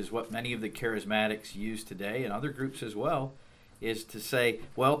worship, which is what many of the charismatics use today, and other groups as well, is to say,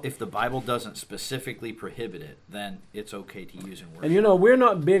 well, if the Bible doesn't specifically prohibit it, then it's okay to use in worship. And you know, we're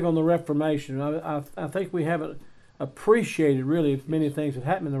not big on the Reformation. I think we haven't appreciated really many things that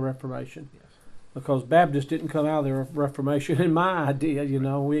happened in the Reformation. Yes. Because Baptists didn't come out of the Reformation, in my idea. You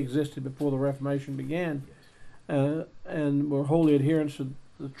know, we existed before the Reformation began. And we're wholly adherents to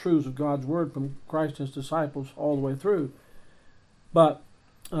the truths of God's Word from Christ and His disciples all the way through. But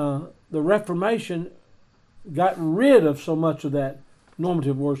the Reformation got rid of so much of that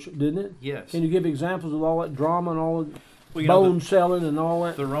normative worship, didn't it? Yes. Can you give examples of all that drama and all the Well, you know, bone selling and all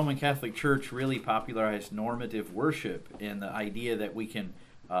that? The Roman Catholic Church really popularized normative worship and the idea that we can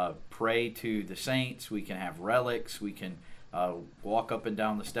pray to the saints, we can have relics, we can walk up and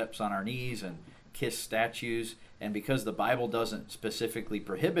down the steps on our knees and kiss statues. And because the Bible doesn't specifically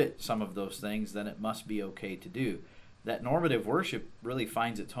prohibit some of those things, then it must be okay to do. That normative worship really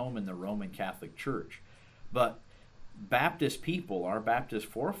finds its home in the Roman Catholic Church. But Baptist people, our Baptist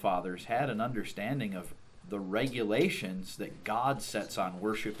forefathers, had an understanding of the regulations that God sets on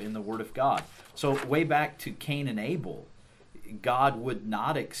worship in the Word of God. So way back to Cain and Abel, God would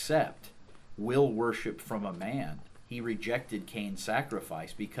not accept will worship from a man. He rejected Cain's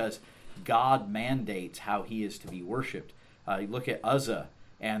sacrifice because God mandates how he is to be worshipped. You look at Uzzah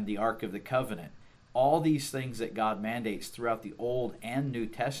and the Ark of the Covenant. All these things that God mandates throughout the Old and New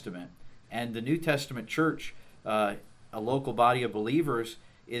Testament. And the New Testament church, a local body of believers,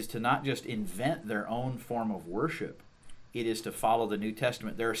 is to not just invent their own form of worship. It is to follow the New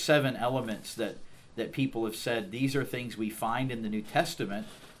Testament. There are 7 elements that people have said, these are things we find in the New Testament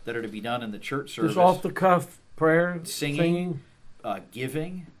that are to be done in the church service. Just off-the-cuff prayer, singing.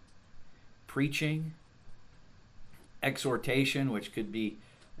 Giving, preaching, exhortation, which could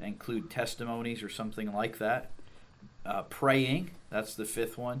include testimonies or something like that, praying, that's the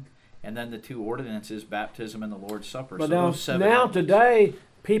 5th one, and then the 2 ordinances, baptism and the Lord's Supper. But so now, those 7 today,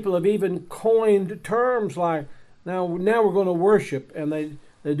 people have even coined terms like, now we're going to worship, and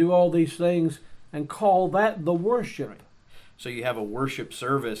they do all these things and call that the worship. Right. So you have a worship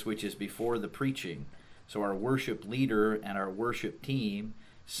service, which is before the preaching. So our worship leader and our worship team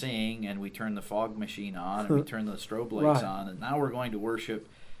sing, and we turn the fog machine on, and we turn the strobe lights on, and now we're going to worship.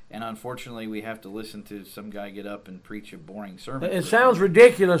 And unfortunately, we have to listen to some guy get up and preach a boring sermon. It sounds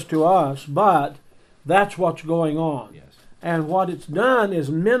ridiculous to us, but that's what's going on. Yes. And what it's done is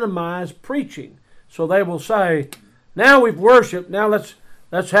minimize preaching. So they will say, now we've worshiped, now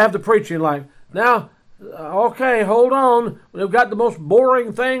let's have the preaching. Like, now, okay, hold on. We've got the most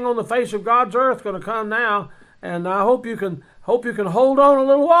boring thing on the face of God's earth going to come now, and I hope you can hold on a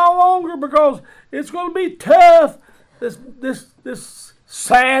little while longer because it's going to be tough. This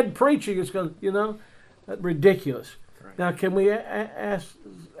sad preaching is going to, that's ridiculous. Right. Now, can we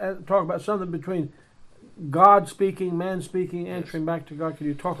talk about something between God speaking, man speaking, answering back to God? Can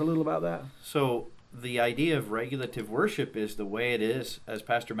you talk a little about that? So the idea of regulative worship is the way it is, as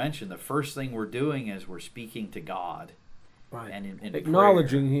Pastor mentioned. The first thing we're doing is we're speaking to God. Right. And in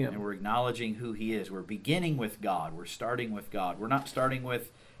acknowledging prayer, Him. And we're acknowledging who He is. We're beginning with God. We're starting with God. We're not starting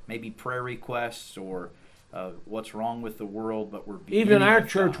with maybe prayer requests or what's wrong with the world, but we're beginning Even in our with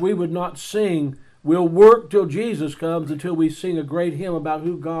church, God. we would not sing, we'll work till Jesus comes until we sing a great hymn about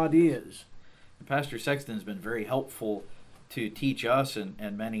who God is. Pastor Sexton has been very helpful to teach us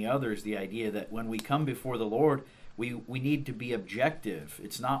and many others the idea that when we come before the Lord, we need to be objective.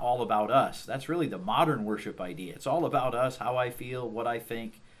 It's not all about us. That's really the modern worship idea. It's all about us, how I feel, what I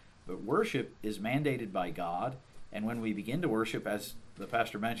think. But worship is mandated by God. And when we begin to worship, as the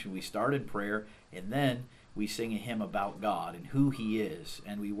pastor mentioned, we start in prayer, and then we sing a hymn about God and who He is,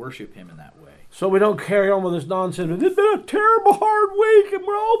 and we worship Him in that way. So we don't carry on with this nonsense. It's been a terrible, hard week, and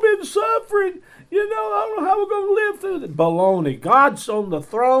we're all been suffering. You know, I don't know how we're going to live through it. Baloney. God's on the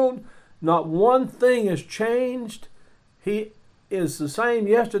throne. Not one thing has changed. He is the same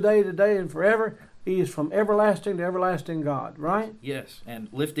yesterday, today, and forever. He is from everlasting to everlasting God, right? Yes, and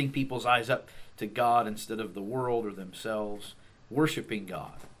lifting people's eyes up to God instead of the world or themselves, worshiping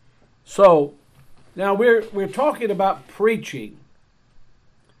God. So, now we're talking about preaching,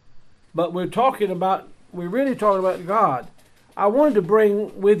 but we're really talking about God. I wanted to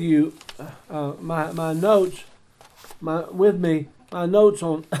bring with you my notes, my notes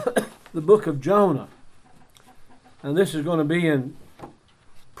on the book of Jonah. And this is going to be in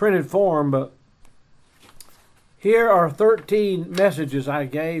printed form, but here are 13 messages I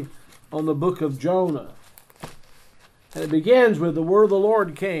gave on the book of Jonah. And it begins with the word of the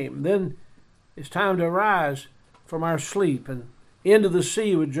Lord came. Then it's time to arise from our sleep and into the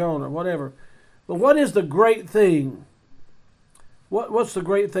sea with Jonah, whatever. But what is the great thing? What's the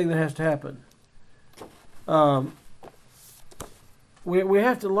great thing that has to happen? We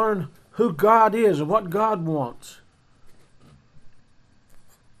have to learn who God is and what God wants.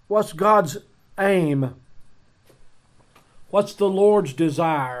 What's God's aim? What's the Lord's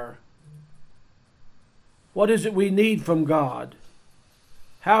desire? What is it we need from God?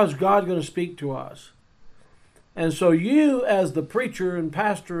 How is God going to speak to us? And so you, as the preacher and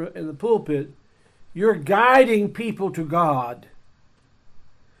pastor in the pulpit, you're guiding people to God.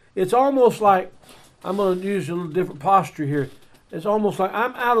 It's almost like, I'm going to use a little different posture here. It's almost like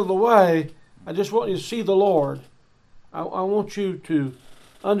I'm out of the way. I just want you to see the Lord. I want you to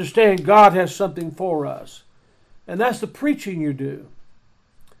understand God has something for us. And that's the preaching you do.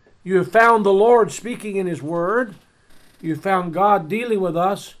 You have found the Lord speaking in His Word. You found God dealing with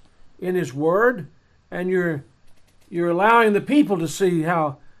us in His Word. And you're allowing the people to see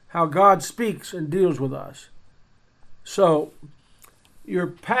how God speaks and deals with us. So, you're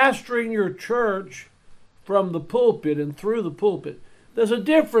pastoring your church from the pulpit and through the pulpit. There's a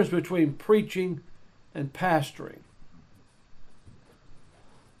difference between preaching and pastoring.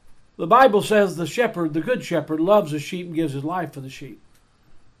 The Bible says the shepherd, the good shepherd, loves the sheep and gives his life for the sheep.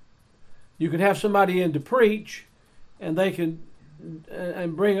 You can have somebody in to preach, and they can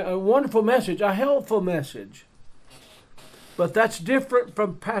and bring a wonderful message, a helpful message. But that's different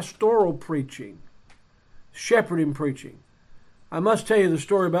from pastoral preaching, shepherding preaching. I must tell you the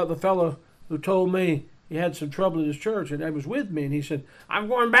story about the fellow who told me he had some trouble at his church, and he was with me, and he said, I'm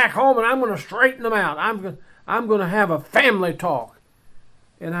going back home, and I'm going to straighten them out. I'm going to have a family talk.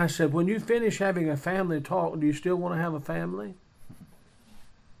 And I said, when you finish having a family talk, do you still want to have a family?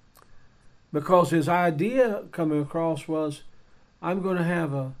 Because his idea coming across was, I'm going to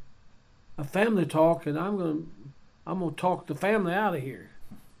have a family talk, and I'm going to talk the family out of here.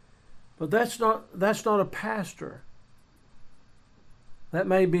 But that's not a pastor. That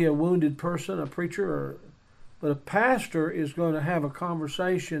may be a wounded person, a preacher, but a pastor is going to have a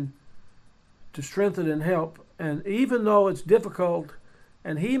conversation to strengthen and help. And even though it's difficult,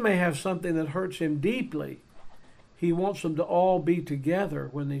 and he may have something that hurts him deeply, he wants them to all be together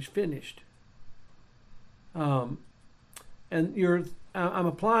when he's finished. I'm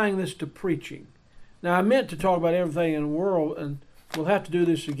applying this to preaching. Now, I meant to talk about everything in the world, and we'll have to do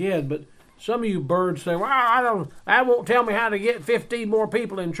this again, but some of you birds say, well, that won't tell me how to get 15 more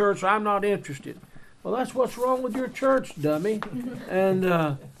people in church, so I'm not interested. Well, that's what's wrong with your church, dummy. And,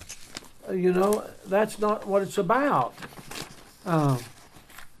 that's not what it's about.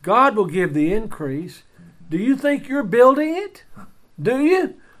 God will give the increase. Do you think you're building it? Do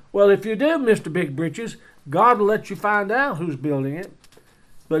you? Well, if you do, Mr. Big Britches, God will let you find out who's building it.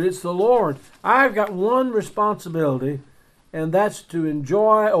 But it's the Lord. I've got one responsibility, and that's to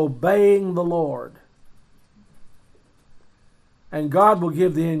enjoy obeying the Lord. And God will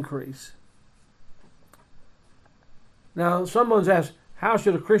give the increase. Now, someone's asked, how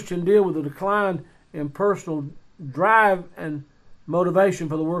should a Christian deal with the decline in personal drive and motivation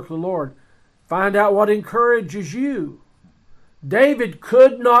for the work of the Lord? Find out what encourages you. David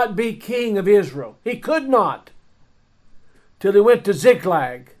could not be king of Israel. He could not. Till he went to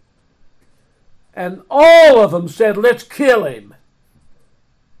Ziklag. And all of them said, let's kill him.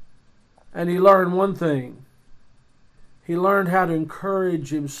 And he learned one thing. He learned how to encourage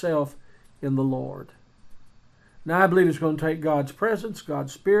himself in the Lord. Now, I believe it's going to take God's presence,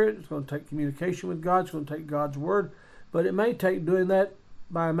 God's Spirit. It's going to take communication with God. It's going to take God's Word. But it may take doing that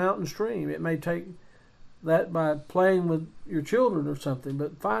by a mountain stream. It may take that by playing with your children or something.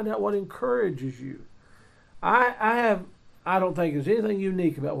 But find out what encourages you. I don't think there's anything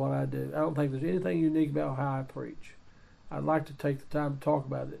unique about what I do. I don't think there's anything unique about how I preach. I'd like to take the time to talk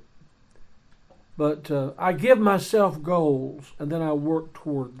about it. But I give myself goals, and then I work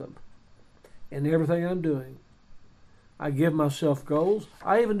toward them in everything I'm doing. I give myself goals.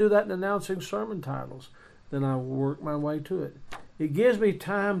 I even do that in announcing sermon titles. Then I work my way to it. It gives me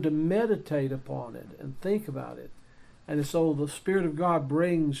time to meditate upon it and think about it. And so the Spirit of God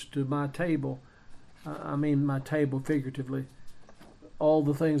brings to my table, my table figuratively, all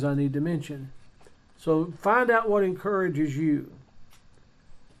the things I need to mention. So find out what encourages you.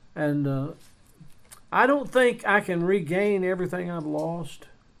 And I don't think I can regain everything I've lost.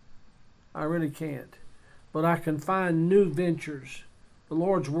 I really can't. But I can find new ventures. The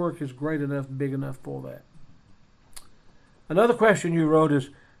Lord's work is great enough, big enough for that. Another question you wrote is,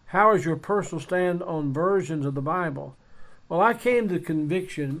 how is your personal stand on versions of the Bible? Well, I came to the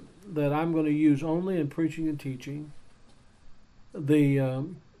conviction that I'm going to use only in preaching and teaching the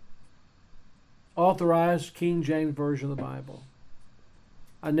authorized King James Version of the Bible.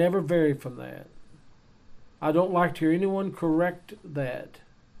 I never vary from that. I don't like to hear anyone correct that.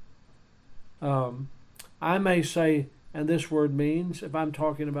 I may say, and this word means, if I'm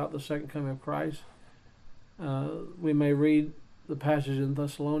talking about the second coming of Christ, we may read the passage in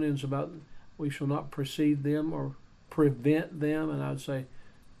Thessalonians about we shall not precede them or prevent them, and I would say,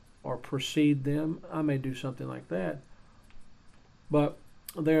 or precede them. I may do something like that. But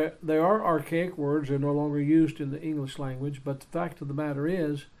there are archaic words. They're no longer used in the English language, but the fact of the matter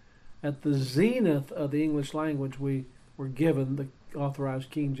is, at the zenith of the English language, we were given the authorized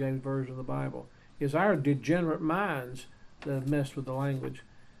King James Version of the Bible. It's our degenerate minds that have messed with the language.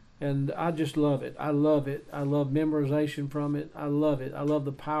 And I just love it. I love it. I love memorization from it. I love it. I love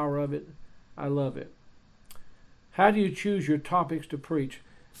the power of it. I love it. How do you choose your topics to preach?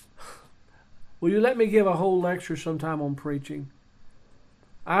 Will you let me give a whole lecture sometime on preaching?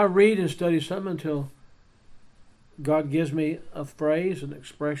 I read and study something until God gives me a phrase, an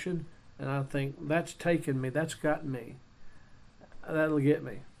expression, and I think, that's taken me, that's got me. That'll get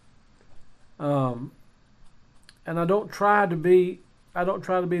me. And I don't try to be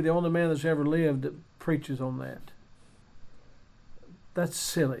the only man that's ever lived that preaches on that. That's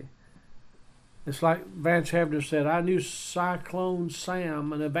silly. It's like Vance Havner said, I knew Cyclone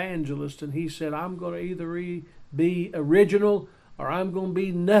Sam, an evangelist, and he said, I'm going to either be original or I'm going to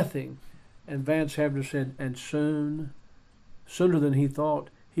be nothing. And Vance Havner said, and sooner than he thought,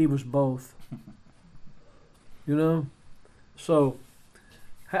 he was both. You know? So,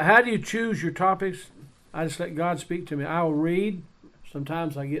 how do you choose your topics? I just let God speak to me. I'll read.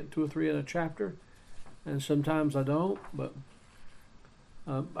 Sometimes I get 2 or 3 in a chapter, and sometimes I don't. But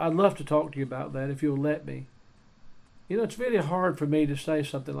I'd love to talk to you about that if you'll let me. You know, it's really hard for me to say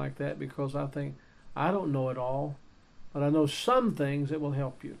something like that because I think I don't know it all, but I know some things that will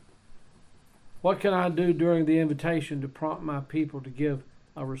help you. What can I do during the invitation to prompt my people to give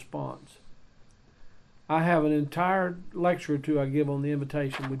a response? I have an entire lecture or 2 I give on the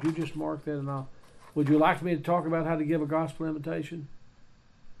invitation. Would you just mark that, and would you like me to talk about how to give a gospel invitation?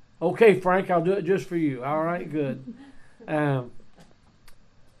 Okay, Frank, I'll do it just for you. All right, good.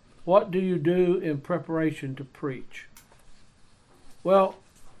 What do you do in preparation to preach? Well,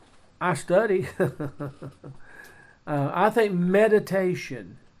 I study. I think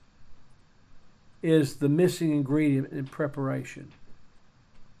meditation is the missing ingredient in preparation.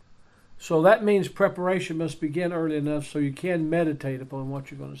 So that means preparation must begin early enough so you can meditate upon what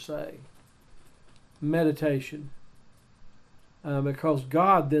you're going to say. Meditation. Because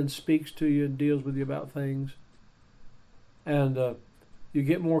God then speaks to you and deals with you about things. And you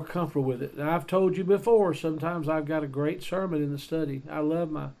get more comfortable with it. And I've told you before, sometimes I've got a great sermon in the study. I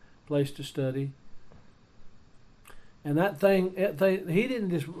love my place to study. And that thing, he didn't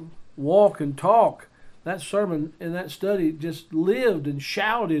just walk and talk. That sermon in that study just lived and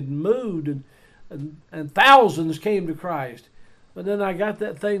shouted and moved, and thousands came to Christ. But then I got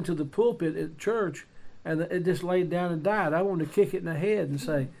that thing to the pulpit at church, and it just laid down and died. I wanted to kick it in the head and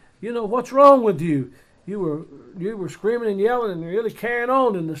say, you know, what's wrong with you? You were screaming and yelling and really carrying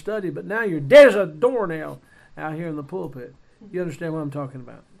on in the study, but now you're dead as a doornail out here in the pulpit. You understand what I'm talking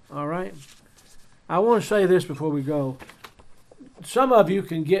about? All right? I want to say this before we go. Some of you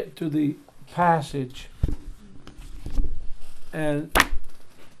can get to the passage and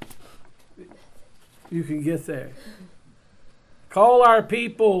you can get there. Call our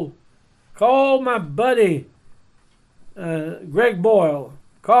people Call my buddy Greg Boyle.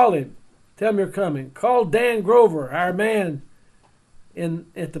 Call him. Tell him you're coming. Call Dan Grover, our man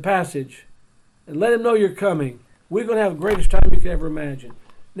at the Passage, and let him know you're coming. We're going to have the greatest time you could ever imagine.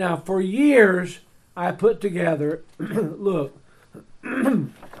 Now, for years, I put together, look,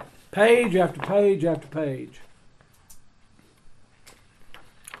 page after page after page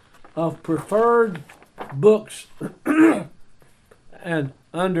of preferred books and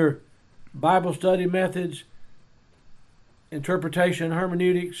under Bible study methods, interpretation and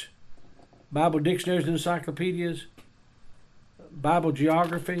hermeneutics, Bible dictionaries and encyclopedias, Bible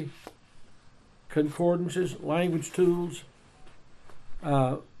geography, concordances, language tools,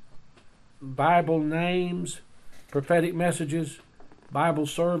 Bible names, prophetic messages, Bible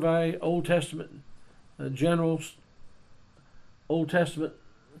survey, Old Testament generals, Old Testament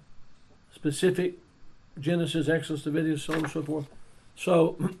specific, Genesis, Exodus, Leviticus, so on and so forth.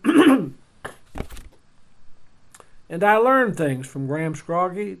 So, and I learned things from Graham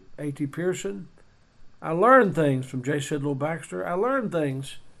Scroggie, A.T. Pearson. I learned things from J. Sidlow Baxter. I learned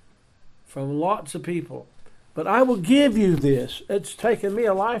things from lots of people. But I will give you this. It's taken me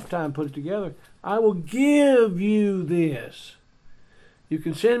a lifetime to put it together. I will give you this. You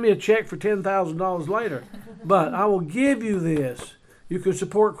can send me a check for $10,000 later, but I will give you this. You can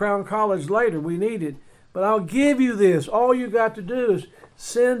support Crown College later. We need it. But I'll give you this. All you got to do is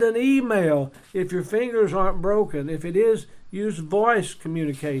send an email if your fingers aren't broken. If it is, use voice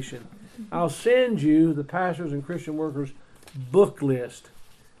communication. I'll send you the Pastors and Christian Workers book list.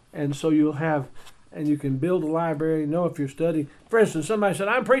 And so you'll have, and you can build a library, know if you're studying. For instance, somebody said,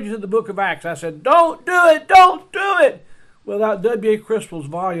 I'm preaching to the book of Acts. I said, don't do it, don't do it. Without W.A. Criswell's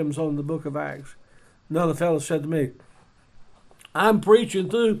volumes on the book of Acts. Another fellow said to me, I'm preaching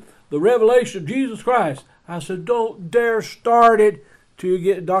through the revelation of Jesus Christ. I said, don't dare start it till you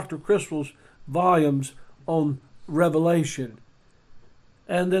get Dr. Criswell's volumes on Revelation.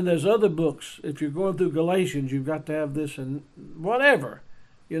 And then there's other books. If you're going through Galatians, you've got to have this and whatever,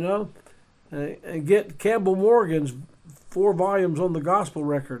 you know. And get Campbell Morgan's 4 volumes on the gospel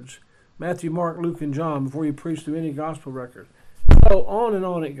records, Matthew, Mark, Luke, and John, before you preach through any gospel record. So on and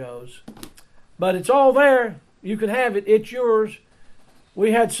on it goes. But it's all there. You can have it. It's yours.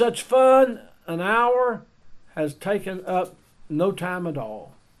 We had such fun. An hour has taken up no time at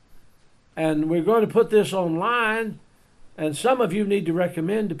all. And we're going to put this online. And some of you need to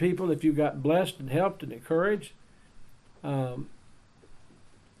recommend to people, if you got blessed and helped and encouraged, for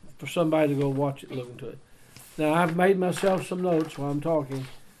somebody to go watch it and look into it. Now, I've made myself some notes while I'm talking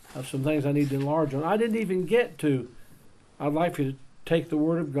of some things I need to enlarge on. I didn't even get to. I'd like for you to take the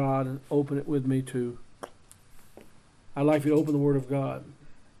Word of God and open it with me to. I'd like for you to open the Word of God.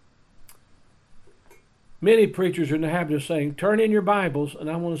 Many preachers are in the habit of saying, turn in your Bibles, and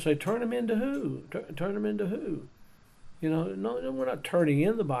I want to say, turn them into who? Turn them into who? You know, no, we're not turning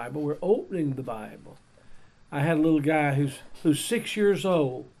in the Bible, we're opening the Bible. I had a little guy who's 6 years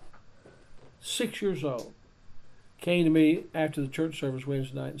old. 6 years old. Came to me after the church service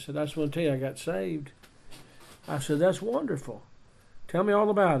Wednesday night and said, I just want to tell you I got saved. I said, that's wonderful. Tell me all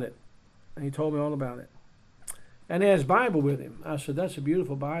about it. And he told me all about it. And he has his Bible with him. I said, that's a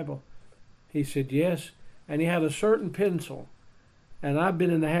beautiful Bible. He said, yes. And he had a certain pencil. And I've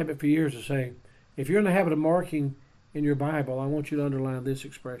been in the habit for years of saying, if you're in the habit of marking in your Bible, I want you to underline this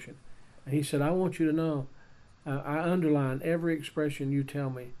expression. And he said, I want you to know, I underline every expression you tell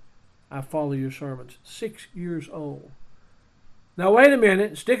me. I follow your sermons. 6 years old. Now wait a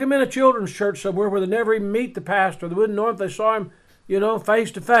minute. Stick them in a children's church somewhere where they never even meet the pastor. They wouldn't know if they saw him,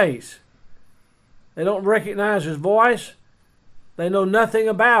 face to face. They don't recognize his voice. They know nothing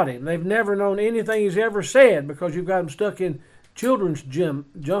about him. They've never known anything he's ever said because you've got him stuck in children's jungle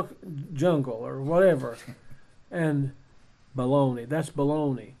or whatever. And baloney. That's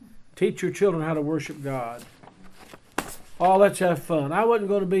baloney. Teach your children how to worship God. Oh, let's have fun. I wasn't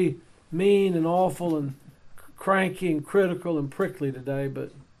going to be mean and awful and cranky and critical and prickly today,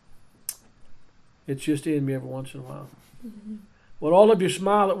 but it's just in me every once in a while. Mm-hmm. Would all of you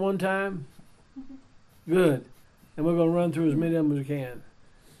smile at one time? Mm-hmm. Good. And we're going to run through as many of them as we can.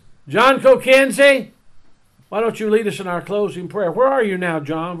 John Kokenzie, why don't you lead us in our closing prayer? Where are you now,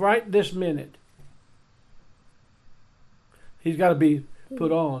 John? Right this minute. He's got to be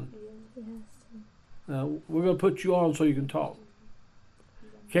put on. We're going to put you on so you can talk.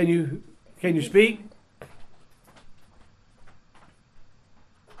 Can you speak?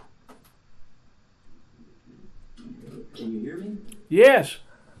 Can you hear me? Yes.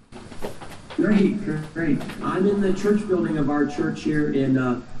 Great. I'm in the church building of our church here in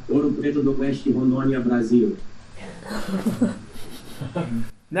Ouro Preto do Oeste, Rondônia, Brazil.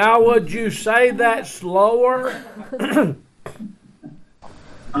 Now, would you say that slower?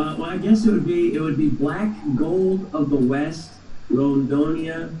 Well, I guess it would be Black Gold of the West,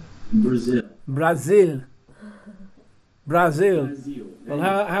 Rondônia, Brazil. Brazil. Brazil. Brazil.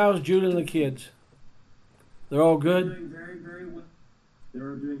 Well, how's Julie and the kids? They're all They're good? doing very, very well.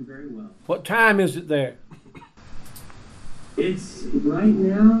 They're doing very well. What time is it there? It's right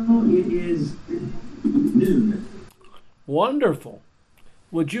now. It is noon. Wonderful.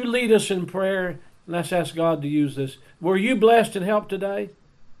 Would you lead us in prayer? Let's ask God to use this. Were you blessed and helped today?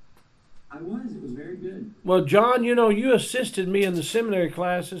 I was. It was very good. Well, John, you assisted me in the seminary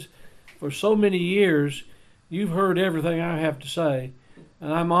classes for so many years. You've heard everything I have to say,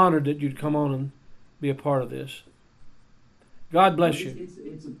 and I'm honored that you'd come on and be a part of this. God bless you.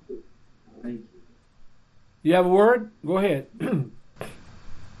 It's a thank you. You have a word? Go ahead.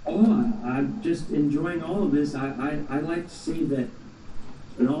 I'm just enjoying all of this. I like to see that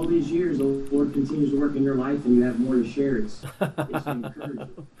in all these years, the Lord continues to work in your life, and you have more to share. It's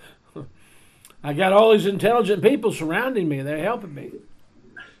encouraging. I got all these intelligent people surrounding me. They're helping me.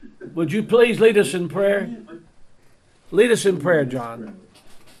 Would you please lead us in prayer? Lead us in prayer, John.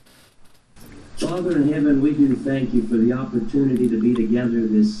 Father in heaven, we do thank you for the opportunity to be together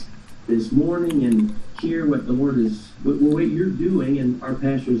this morning and hear what the Lord what you're doing in our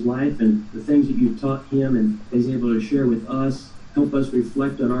pastor's life and the things that you've taught him and is able to share with us. Help us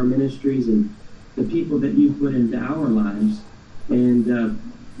reflect on our ministries and the people that you put into our lives. And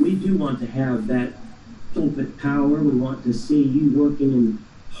we do want to have that pulpit power. We want to see you working in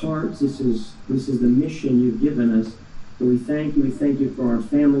hearts. This is the mission you've given us. So we thank you. We thank you for our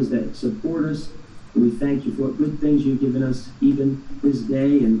families that support us. And we thank you for what good things you've given us even this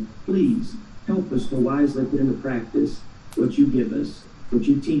day. And please help us to wisely put into practice what you give us, what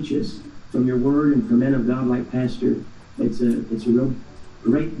you teach us from your word and from men of God like Pastor. It's a real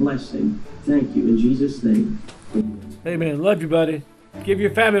great blessing. Thank you in Jesus' name. Amen. Love you, buddy. Give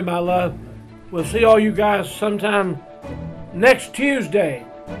your family my love. We'll see all you guys sometime next Tuesday.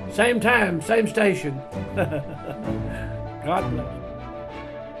 Same time, same station. God bless.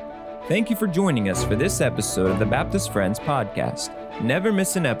 Thank you for joining us for this episode of the Baptist Friends Podcast. Never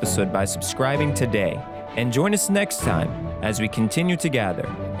miss an episode by subscribing today. And join us next time as we continue to gather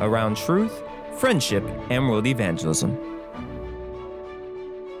around truth, friendship, and world evangelism.